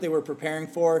because that's what they were preparing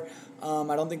for.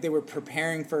 I don't think they were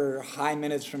preparing for high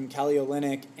minutes from Kelly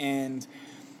Olynyk, and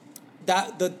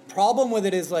that the problem with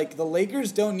it is like the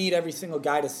Lakers don't need every single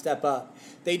guy to step up.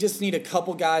 They just need a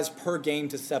couple guys per game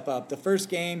to step up. The first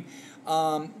game,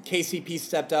 KCP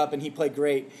stepped up and he played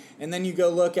great. And then you go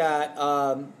look at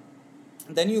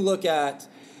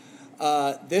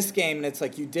this game, and it's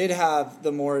like you did have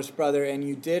the Morris brother and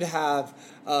you did have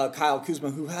Kyle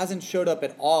Kuzma, who hasn't showed up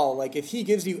at all. Like, if he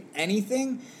gives you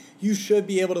anything, you should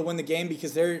be able to win the game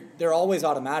because they're always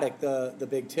automatic, the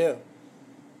big two.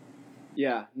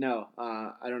 Yeah, no,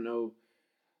 I don't know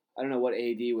what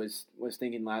AD was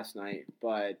thinking last night,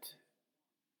 but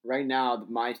right now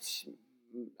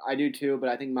I do too, but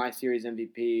I think my series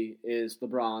MVP is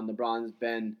LeBron. LeBron's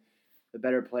been the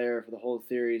better player for the whole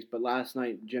series, but last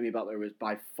night Jimmy Butler was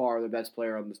by far the best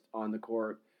player on the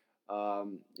court,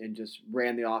 and just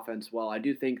ran the offense well. I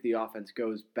do think the offense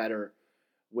goes better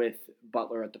with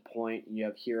Butler at the point, and you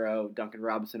have Hero, Duncan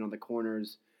Robinson on the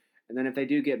corners, and then if they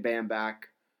do get Bam back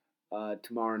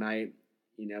tomorrow night,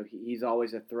 he's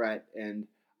always a threat. And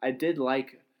I did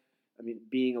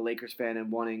being a Lakers fan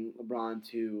and wanting LeBron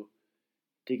to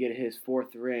get his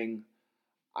fourth ring.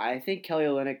 I think Kelly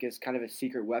Olynyk is kind of a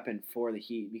secret weapon for the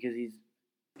Heat because he's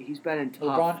been in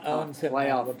LeBron owns him.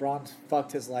 playoff. LeBron's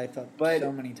fucked his life up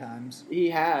so many times.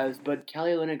 He has, but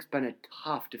Kelly Olynyk's been a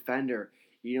tough defender.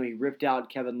 He ripped out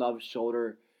Kevin Love's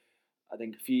shoulder, I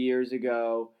think, a few years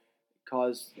ago.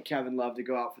 Caused Kevin Love to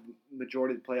go out for the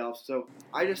majority of the playoffs. So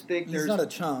I just think he's not a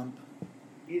chump.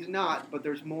 He's not, but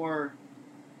there's more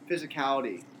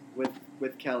physicality with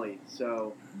Kelly.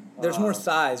 So there's more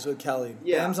size with Kelly.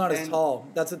 Yeah, Bam's not as tall.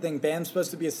 That's the thing. Bam's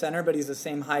supposed to be a center, but he's the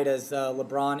same height as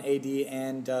LeBron, AD,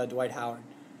 and Dwight Howard.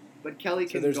 But Kelly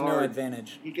can there's guard. No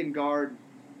advantage. He can guard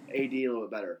AD a little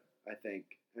bit better, I think.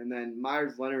 And then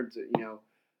Myers Leonard's a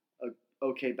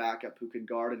okay backup who can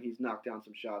guard, and he's knocked down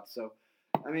some shots. So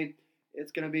I mean,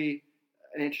 it's going to be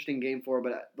an interesting game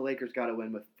but the Lakers got to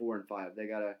win with 4 and 5. They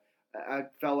got to. I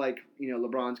felt like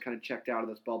LeBron's kind of checked out of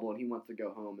this bubble and he wants to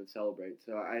go home and celebrate.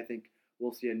 So I think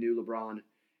we'll see a new LeBron,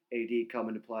 AD come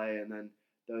into play, and then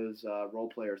those role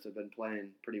players have been playing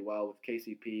pretty well with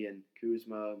KCP and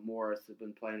Kuzma, Morris have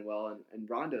been playing well, and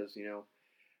Rondo's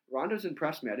Rondo's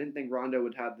impressed me. I didn't think Rondo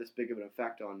would have this big of an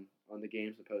effect on the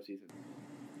games in the postseason.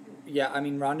 Yeah, I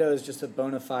mean, Rondo is just a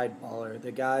bona fide baller.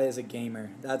 The guy is a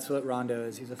gamer. That's what Rondo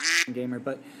is. He's a gamer.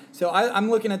 But so I'm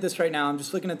looking at this right now. I'm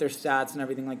just looking at their stats and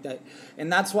everything like that.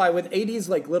 And that's why with AD's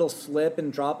like little slip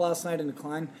and drop last night and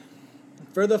decline,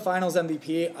 for the Finals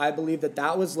MVP, I believe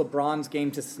that was LeBron's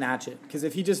game to snatch it. Because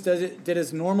if he just did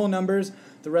his normal numbers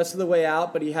the rest of the way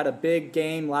out, but he had a big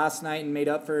game last night and made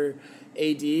up for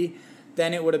AD,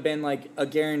 then it would have been like a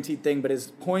guaranteed thing. But his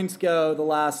points go the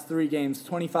last 3 games,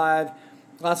 25.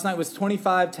 Last night was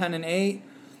 25, 10, and 8.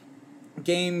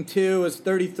 Game 2 was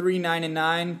 33, 9, and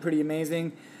 9. Pretty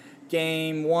amazing.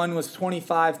 Game 1 was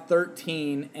 25,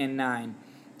 13, and 9.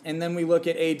 And then we look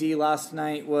at AD last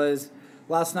night was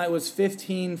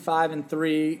 15, 5, and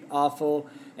 3. Awful.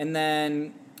 And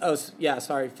then,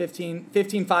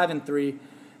 15, 5, and 3.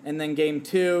 And then game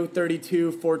 2,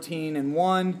 32, 14, and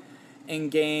 1.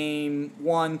 And game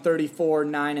 1, 34,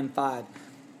 9, and 5.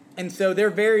 And so they're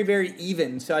very, very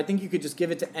even. So I think you could just give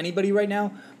it to anybody right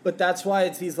now. But that's why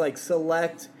it's these like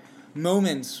select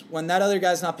moments when that other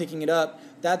guy's not picking it up.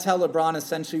 That's how LeBron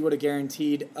essentially would have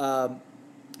guaranteed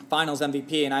Finals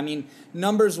MVP. And I mean,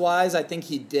 numbers-wise, I think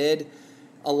he did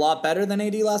a lot better than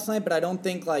AD last night. But I don't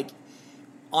think like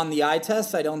on the eye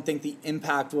test, I don't think the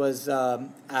impact was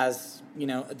as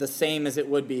the same as it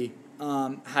would be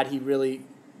had he really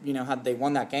had they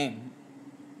won that game.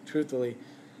 Truthfully.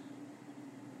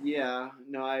 Yeah,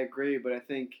 no, I agree, but I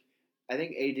think AD,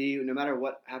 no matter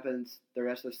what happens the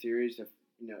rest of the series, if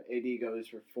AD goes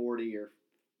for 40 or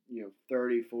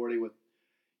 30, 40 with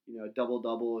a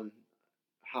double and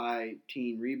high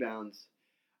teen rebounds,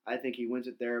 I think he wins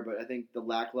it there. But I think the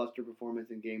lackluster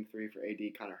performance in Game 3 for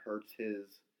AD kind of hurts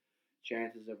his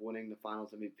chances of winning the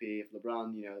Finals MVP. If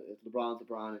LeBron's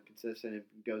LeBron and consistent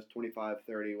and goes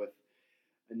 25-30 with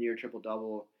a near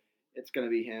triple-double, it's going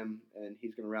to be him, and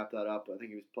he's going to wrap that up. I think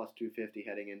he was plus 250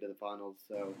 heading into the finals.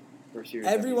 So for series,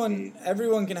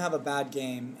 everyone can have a bad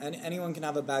game, and anyone can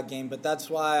have a bad game. But that's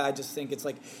why I just think it's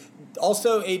like,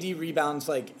 also AD rebounds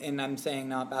like, and I'm saying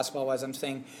not basketball wise, I'm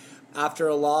saying after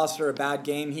a loss or a bad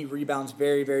game, he rebounds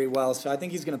very, very well. So I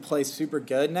think he's going to play super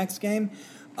good next game.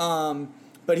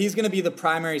 But he's going to be the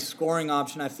primary scoring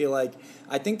option, I feel like.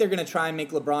 I think they're going to try and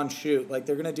make LeBron shoot. Like,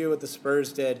 they're going to do what the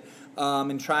Spurs did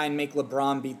and try and make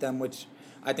LeBron beat them, which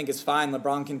I think is fine.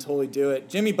 LeBron can totally do it.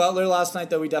 Jimmy Butler last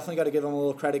night, though, we definitely got to give him a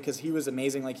little credit because he was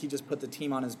amazing. Like, he just put the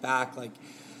team on his back. Like,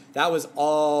 that was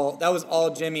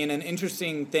all Jimmy. And an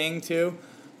interesting thing, too,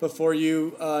 before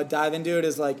you dive into it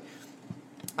is, like,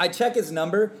 I check his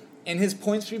number, and his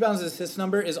points, rebounds, assist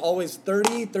number is always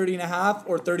 30, 30.5,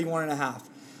 or 31.5.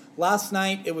 Last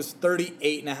night, it was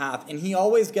 38.5, and he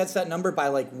always gets that number by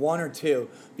like 1 or 2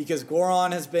 because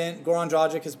Goran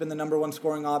Dragic has been the number 1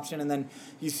 scoring option, and then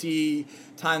you see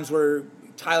times where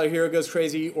Tyler Hero goes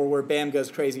crazy or where Bam goes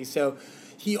crazy. So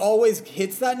he always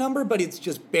hits that number, but it's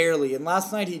just barely. And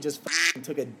last night, he just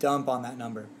took a dump on that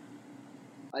number.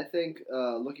 I think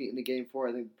looking into Game 4,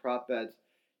 I think prop bets,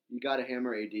 you got to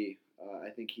hammer AD. I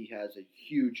think he has a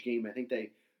huge game. I think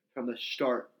from the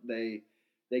start, they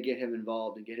get him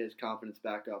involved and get his confidence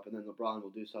back up, and then LeBron will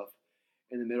do stuff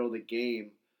in the middle of the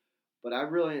game. But I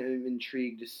really am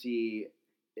intrigued to see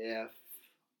if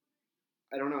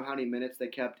 – I don't know how many minutes they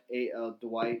kept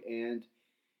Dwight and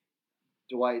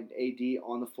AD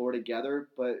on the floor together,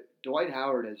 but Dwight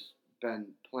Howard has been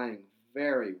playing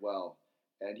very well,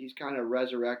 and he's kind of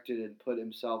resurrected and put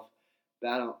himself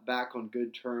back on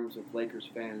good terms with Lakers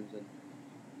fans. And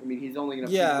I mean, he's only going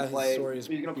to play. He's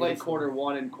going to play quarter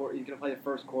 1 and he's going to play the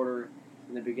first quarter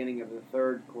and the beginning of the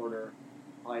third quarter.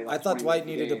 I thought Dwight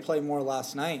needed to play more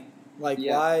last night.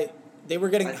 Why they were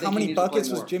getting? How many buckets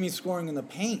was Jimmy scoring in the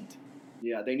paint?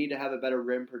 Yeah, they need to have a better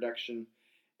rim production.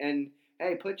 And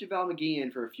hey, put JaVale McGee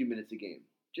in for a few minutes a game,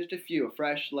 just a few,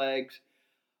 fresh legs,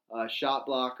 shot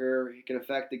blocker. He can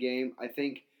affect the game. I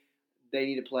think they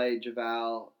need to play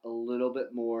JaVale a little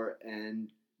bit more and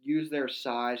use their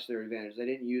size to their advantage. They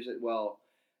didn't use it well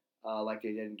like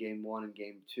they did in Game 1 and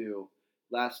Game 2.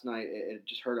 Last night, it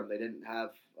just hurt them. They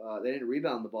didn't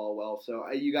rebound the ball well.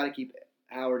 So you got to keep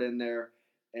Howard in there,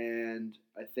 and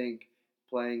I think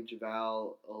playing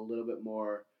JaVale a little bit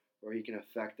more where he can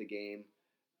affect the game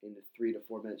in the 3 to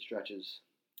 4 minute stretches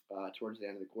towards the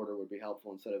end of the quarter would be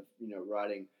helpful instead of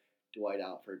riding Dwight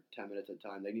out for 10 minutes at a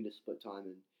time. They need to split time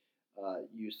and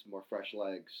use some more fresh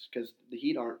legs because the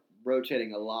Heat aren't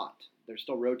rotating a lot. They're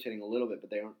still rotating a little bit, but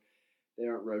they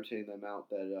aren't rotating the amount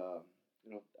that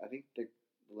I think the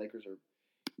Lakers are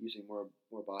using more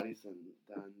bodies than Heat.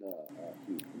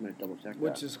 I'm gonna double check that.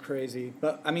 Which is crazy.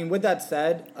 But I mean, with that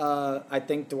said, I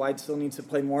think Dwight still needs to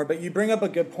play more. But you bring up a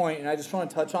good point, and I just want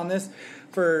to touch on this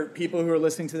for people who are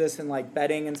listening to this and like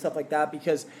betting and stuff like that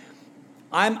because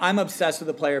I'm obsessed with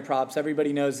the player props.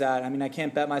 Everybody knows that. I mean, I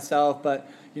can't bet myself, but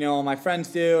all my friends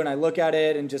do, and I look at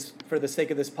it, and just for the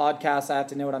sake of this podcast, I have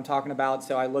to know what I'm talking about,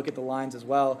 so I look at the lines as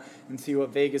well and see what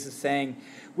Vegas is saying.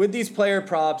 With these player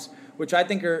props, which I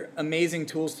think are amazing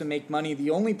tools to make money, the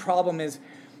only problem is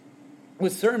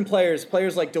with certain players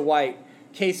like Dwight,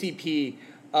 KCP,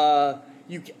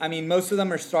 most of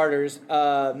them are starters,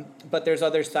 but there's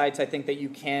other sites I think that you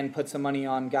can put some money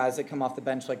on guys that come off the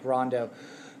bench like Rondo.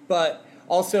 But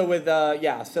also with,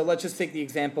 so let's just take the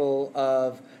example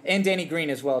of, and Danny Green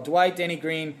as well. Dwight, Danny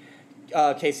Green,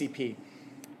 KCP.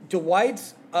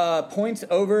 Dwight's points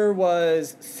over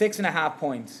was 6.5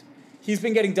 points. He's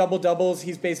been getting double-doubles.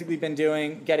 He's basically been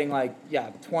getting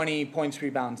 20 points,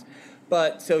 rebounds.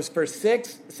 But so for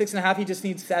 6.5, he just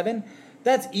needs 7.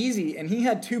 That's easy. And he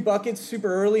had 2 buckets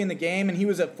super early in the game, and he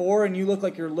was at 4, and you look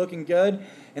like you're looking good.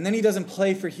 And then he doesn't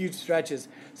play for huge stretches.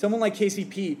 Someone like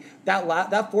KCP,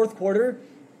 that fourth quarter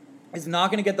is not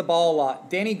going to get the ball a lot.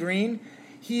 Danny Green,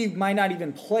 he might not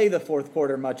even play the fourth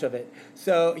quarter much of it.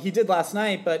 So he did last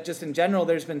night, but just in general,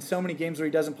 there's been so many games where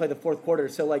he doesn't play the fourth quarter.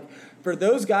 So for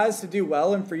those guys to do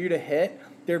well and for you to hit,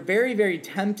 they're very, very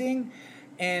tempting.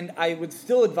 And I would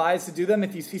still advise to do them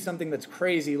if you see something that's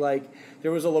crazy. Like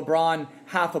there was a LeBron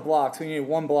half a block, so he needed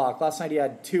 1 block. Last night he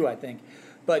had 2, I think.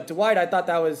 But Dwight, I thought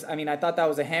that was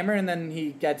a hammer, and then he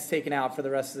gets taken out for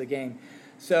the rest of the game.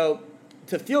 So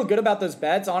to feel good about those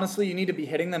bets, honestly, you need to be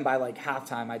hitting them by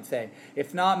halftime, I'd say.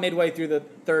 If not midway through the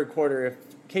third quarter. If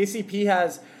KCP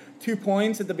has 2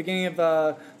 points at the beginning of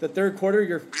the third quarter,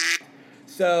 you're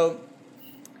so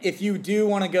if you do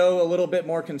want to go a little bit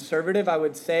more conservative, I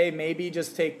would say maybe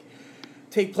just take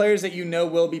players that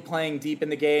will be playing deep in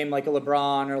the game, like a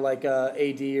LeBron or like a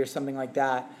AD or something like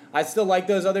that. I still like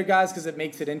those other guys because it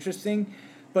makes it interesting,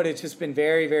 but it's just been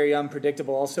very, very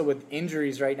unpredictable. Also with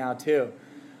injuries right now too.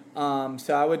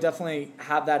 So I would definitely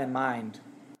have that in mind.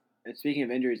 And speaking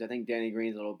of injuries, I think Danny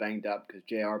Green's a little banged up because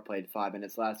JR played 5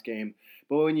 minutes last game.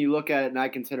 But when you look at it, and I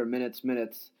consider minutes,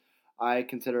 I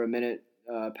consider a minute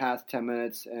past 10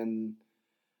 minutes, and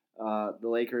the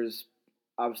Lakers,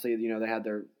 obviously, they had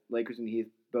their Lakers and Heath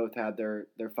both had their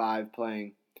 5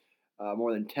 playing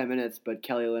more than 10 minutes, but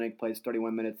Kelly Olynyk plays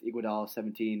 31 minutes, Iguodala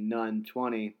 17, Nunn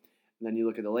 20. And then you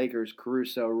look at the Lakers,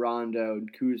 Caruso, Rondo,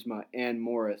 Kuzma, and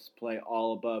Morris play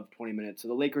all above 20 minutes. So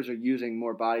the Lakers are using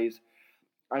more bodies.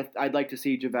 I'd like to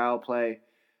see JaVale play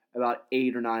about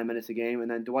 8 or 9 minutes a game,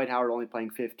 and then Dwight Howard only playing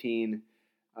 15,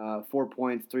 4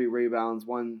 points, 3 rebounds,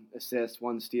 1 assist,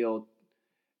 1 steal,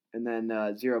 and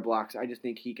then 0 blocks. I just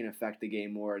think he can affect the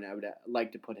game more, and I would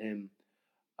like to put him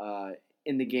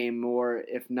in the game more,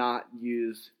 if not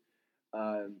use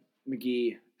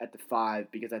McGee at the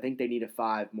 5, because I think they need a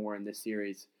 5 more in this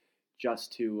series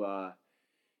just to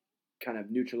kind of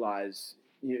neutralize,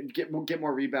 get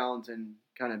more rebounds and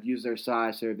kind of use their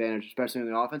size to their advantage, especially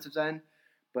on the offensive end,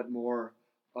 but more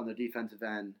on the defensive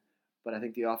end. But I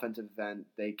think the offensive end,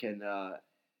 they can,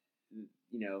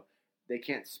 they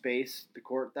can't space the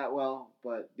court that well,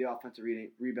 but the offensive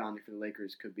rebounding for the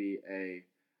Lakers could be a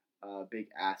big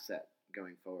asset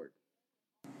going forward.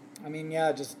 I mean,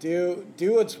 yeah, just do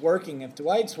what's working. If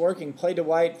Dwight's working, play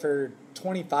Dwight for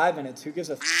 25 minutes. Who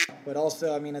gives a f***? But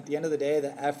also, I mean, at the end of the day,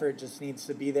 the effort just needs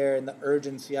to be there and the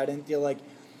urgency. I didn't feel like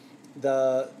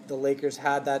the Lakers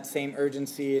had that same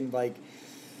urgency and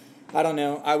I don't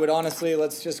know. I would honestly,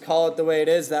 let's just call it the way it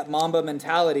is, that Mamba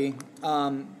mentality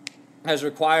as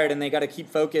required, and they got to keep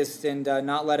focused and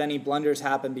not let any blunders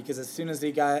happen, because as soon as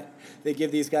they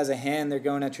give these guys a hand, they're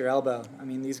going at your elbow. I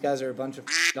mean, these guys are a bunch of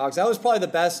dogs. That was probably the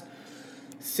best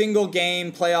single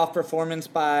game playoff performance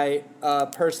by a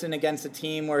person against a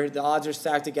team where the odds are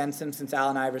stacked against him since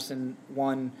Allen Iverson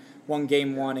won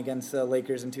game 1 against the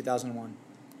Lakers in 2001.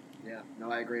 Yeah,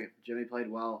 no, I agree. Jimmy played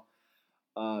well,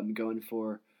 going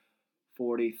for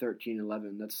 40, 13,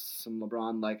 11. That's some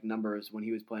LeBron-like numbers when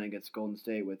he was playing against Golden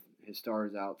State with his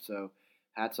stars out. So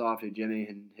hats off to Jimmy.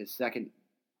 And the second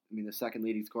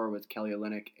leading scorer was Kelly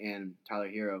Olynyk and Tyler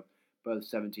Hero, both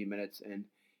 17 minutes. And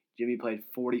Jimmy played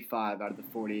 45 out of the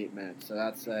 48 minutes. So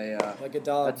that's like a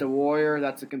dog. That's a warrior.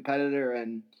 That's a competitor,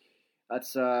 and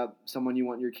that's someone you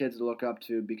want your kids to look up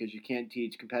to, because you can't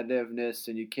teach competitiveness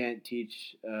and you can't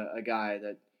teach a guy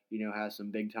that has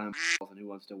some big time and who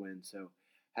wants to win. So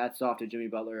hats off to Jimmy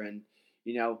Butler, and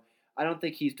I don't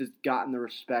think he's just gotten the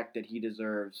respect that he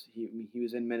deserves. He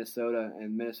was in Minnesota,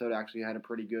 and Minnesota actually had a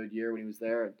pretty good year when he was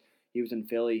there. He was in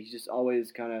Philly. He's just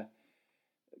always kind of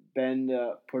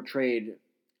been portrayed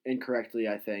incorrectly,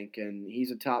 I think, and he's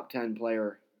a top 10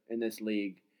 player in this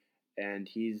league, and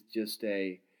he's just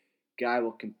a guy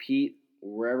will compete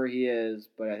wherever he is,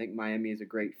 but I think Miami is a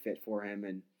great fit for him,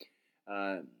 and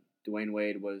Dwayne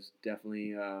Wade was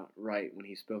definitely right when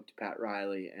he spoke to Pat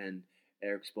Riley and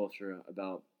Eric Spoelstra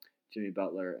about Jimmy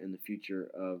Butler and the future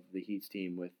of the Heat's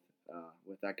team with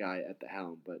that guy at the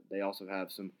helm. But they also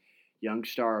have some young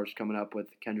stars coming up with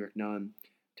Kendrick Nunn,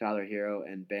 Tyler Hero,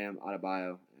 and Bam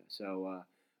Adebayo. So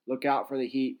look out for the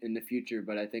Heat in the future.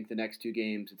 But I think the next two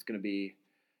games it's going to be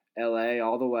L.A.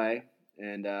 all the way,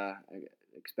 and I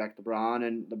expect LeBron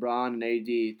and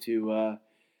AD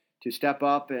to step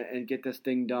up and get this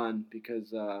thing done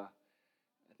because I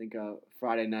think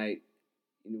Friday night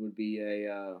would be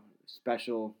a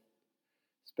special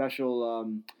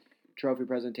trophy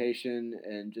presentation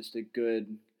and just a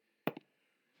good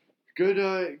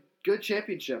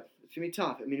championship. It's gonna be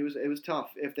tough. I mean, it was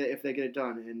tough if they get it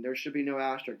done, and there should be no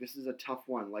asterisk. This is a tough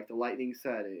one, like the Lightning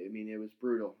said. I mean, it was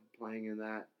brutal playing in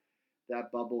that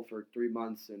bubble for 3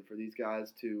 months, and for these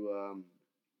guys to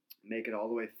make it all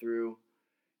the way through,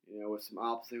 with some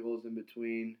obstacles in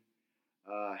between.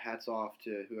 Hats off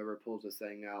to whoever pulls this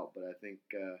thing out, but I think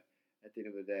at the end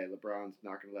of the day, LeBron's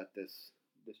not going to let this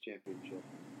championship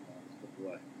slip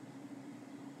away.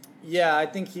 Yeah, I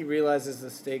think he realizes the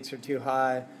stakes are too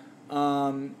high.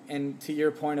 And to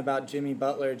your point about Jimmy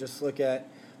Butler, just look at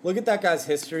that guy's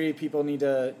history. People need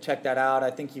to check that out.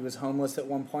 I think he was homeless at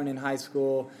one point in high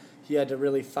school. He had to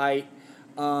really fight.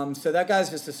 So that guy's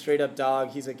just a straight up dog.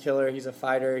 He's a killer. He's a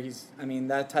fighter.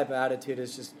 That type of attitude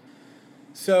is just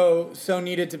so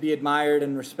needed to be admired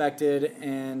and respected.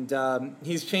 And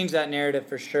he's changed that narrative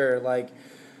for sure.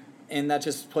 And that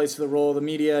just plays to the role of the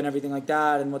media and everything like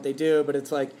that and what they do. But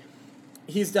it's like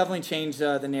he's definitely changed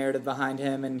the narrative behind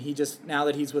him. And he just, now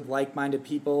that he's with like-minded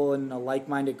people and a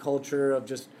like-minded culture of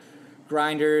just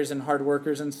grinders and hard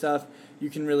workers and stuff, you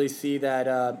can really see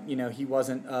that, he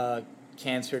wasn't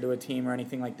cancer to a team or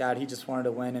anything like that. He just wanted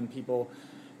to win. And people,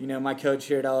 my coach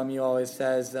here at LMU always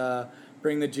says,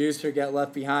 bring the juice or get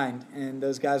left behind. And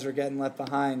those guys are getting left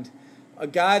behind. A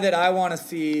guy that I want to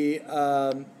see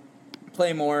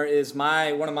play more is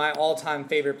one of my all-time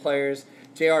favorite players,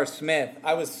 J.R. Smith.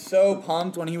 I was so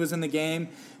pumped when he was in the game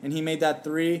and he made that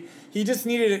three. He just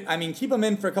needed it. Keep him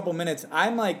in for a couple minutes.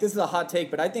 I'm like, this is a hot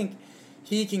take, but I think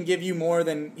he can give you more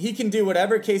than, he can do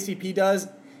whatever KCP does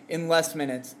in less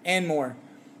minutes and more.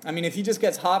 If he just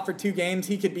gets hot for 2 games,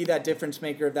 he could be that difference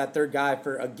maker of that third guy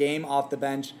for a game off the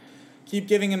bench. Keep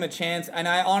giving him a chance. And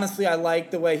I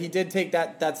like the way he did take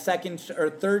that second or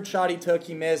third shot he took.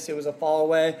 He missed. It was a fall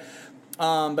away.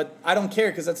 But I don't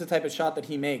care because that's the type of shot that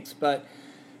he makes. But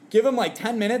give him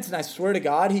 10 minutes, and I swear to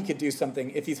God, he could do something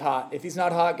if he's hot. If he's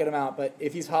not hot, get him out. But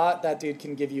if he's hot, that dude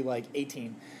can give you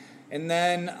 18. And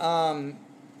then,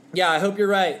 I hope you're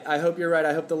right. I hope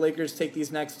the Lakers take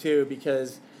these next 2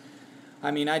 because,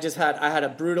 I had a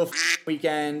brutal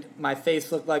weekend. My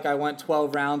face looked like I went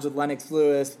 12 rounds with Lennox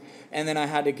Lewis. And then I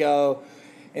had to go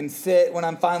and sit when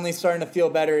I'm finally starting to feel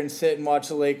better and sit and watch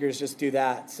the Lakers just do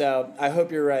that. So I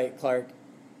hope you're right, Clark.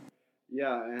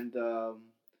 Yeah, and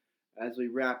as we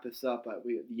wrap this up,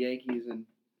 the Yankees and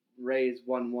Rays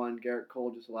 1-1. Garrett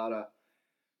Cole just allowed a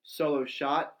solo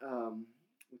shot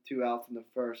with 2 outs in the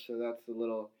first, so that's a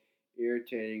little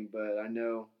irritating. But I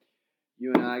know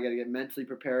you and I got to get mentally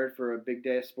prepared for a big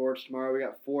day of sports tomorrow. We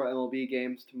got 4 MLB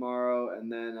games tomorrow, and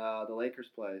then the Lakers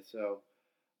play. So,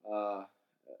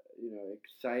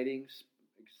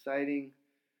 exciting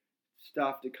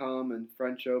stuff to come. And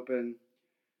French Open,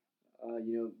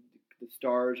 the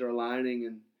stars are aligning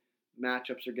and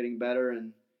matchups are getting better,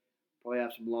 and probably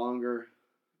have some longer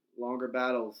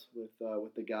battles with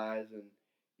the guys. And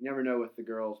you never know with the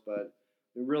girls, but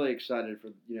we're really excited for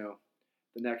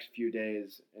the next few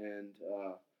days, and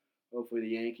hopefully the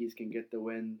Yankees can get the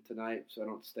win tonight, so I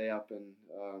don't stay up and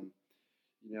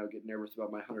get nervous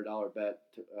about my $100 bet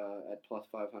at plus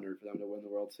 500 for them to win the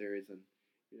World Series. And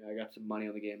I got some money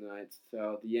on the game tonight,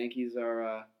 so the Yankees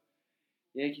are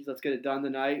Yankees. Let's get it done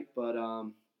tonight. But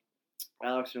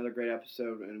Alex, another great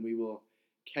episode, and we will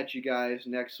catch you guys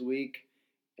next week.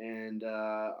 And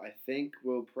I think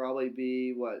we'll probably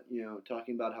be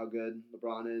talking about how good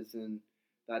LeBron is in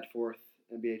that 4th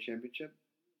NBA championship.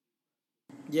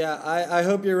 Yeah, I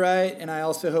hope you're right, and I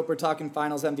also hope we're talking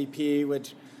Finals MVP,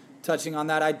 which, touching on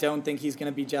that, I don't think he's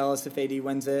going to be jealous if AD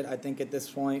wins it. I think at this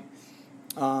point,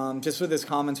 just with his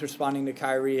comments responding to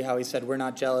Kyrie, how he said we're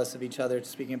not jealous of each other,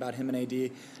 speaking about him and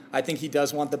AD, I think he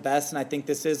does want the best, and I think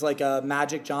this is like a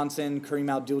Magic Johnson,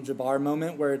 Kareem Abdul-Jabbar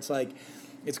moment where it's like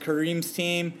it's Kareem's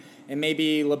team, and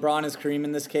maybe LeBron is Kareem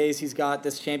in this case. He's got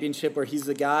this championship where he's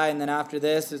the guy, and then after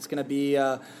this, it's going to be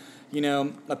a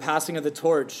passing of the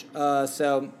torch.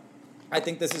 So I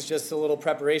think this is just a little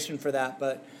preparation for that.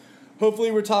 But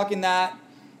hopefully we're talking that.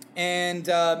 And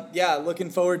looking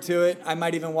forward to it. I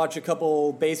might even watch a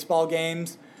couple baseball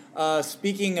games.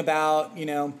 Speaking about,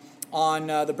 on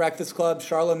the Breakfast Club,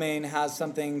 Charlemagne has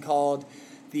something called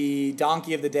the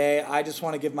Donkey of the Day. I just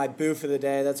want to give my boof of the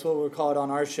day. That's what we're called on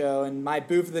our show. And my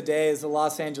boof of the day is the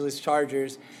Los Angeles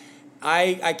Chargers.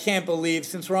 I can't believe,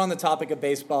 since we're on the topic of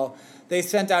baseball, they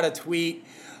sent out a tweet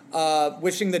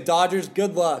wishing the Dodgers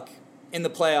good luck in the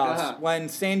playoffs. When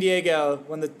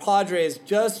the Padres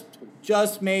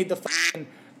just made the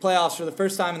playoffs for the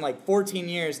first time in like 14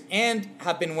 years and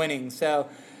have been winning. So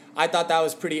I thought that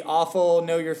was pretty awful.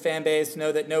 Know your fan base,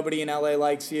 know that nobody in LA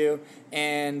likes you,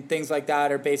 and things like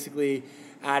that are basically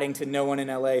adding to no one in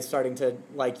LA starting to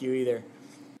like you either.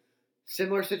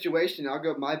 Similar situation. I'll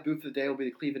go. My booth of the day will be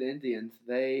the Cleveland Indians.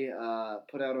 They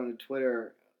put out on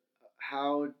Twitter,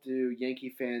 how do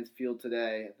Yankee fans feel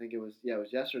today? I think it was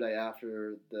yesterday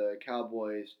after the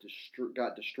Cowboys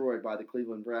got destroyed by the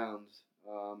Cleveland Browns.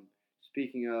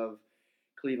 Speaking of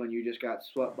Cleveland, you just got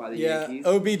swept by the Yankees.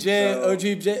 OBJ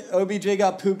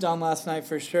got pooped on last night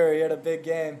for sure. He had a big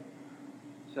game.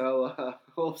 So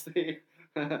we'll see.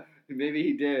 Maybe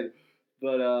he did,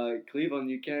 but Cleveland,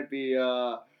 you can't be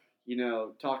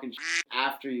talking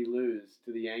after you lose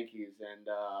to the Yankees, and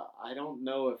I don't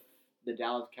know if the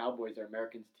Dallas Cowboys are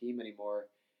America's team anymore,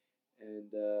 and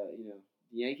the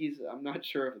Yankees, I'm not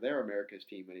sure if they're America's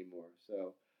team anymore.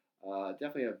 So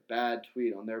definitely a bad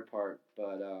tweet on their part,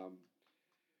 but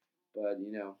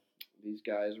these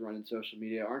guys running social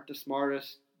media aren't the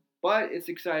smartest, but it's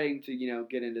exciting to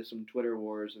get into some Twitter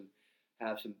wars and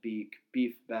have some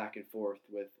beef back and forth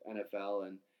with NFL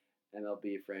and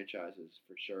MLB franchises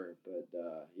for sure. But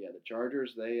the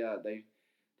Chargers, they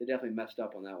definitely messed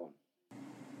up on that one.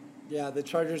 Yeah, the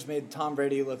Chargers made Tom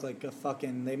Brady look like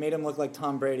they made him look like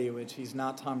Tom Brady, which he's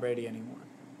not Tom Brady anymore.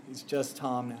 He's just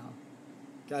Tom now.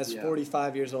 Guy's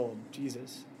 45 years old.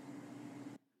 Jesus.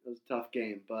 It was a tough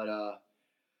game, but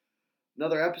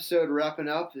another episode wrapping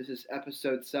up. This is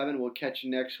episode 7. We'll catch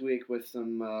you next week with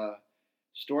some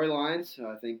storylines.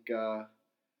 I think, I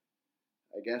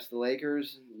guess the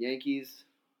Lakers, Yankees,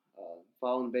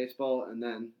 following baseball, and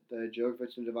then the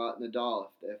Djokovic and Nadal,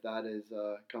 if that is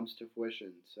comes to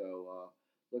fruition. So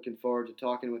looking forward to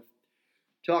talking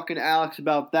to Alex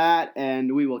about that,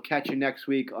 and we will catch you next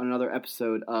week on another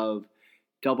episode of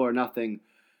Double or Nothing,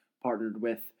 partnered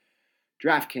with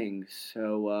DraftKings.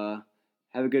 So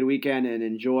have a good weekend and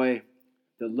enjoy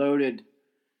the loaded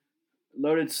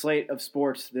slate of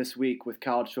sports this week with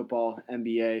college football,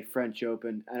 NBA, French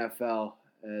Open, NFL,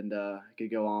 and I could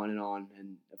go on,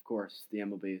 and of course the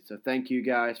MLB. So thank you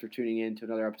guys for tuning in to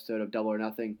another episode of Double or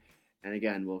Nothing, and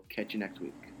again, we'll catch you next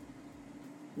week.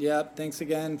 Yep, thanks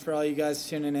again for all you guys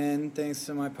tuning in. Thanks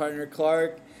to my partner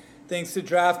Clark. Thanks to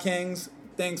DraftKings.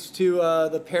 Thanks to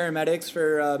the paramedics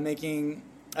for making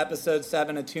episode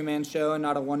 7 a 2-man show and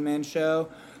not a 1-man show.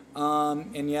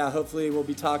 Hopefully we'll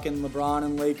be talking LeBron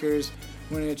and Lakers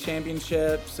winning a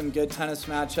championship, some good tennis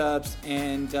matchups,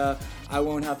 and I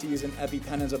won't have to use an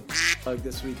EpiPen as a plug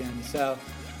this weekend. So,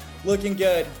 looking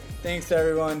good. Thanks,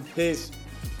 everyone. Peace.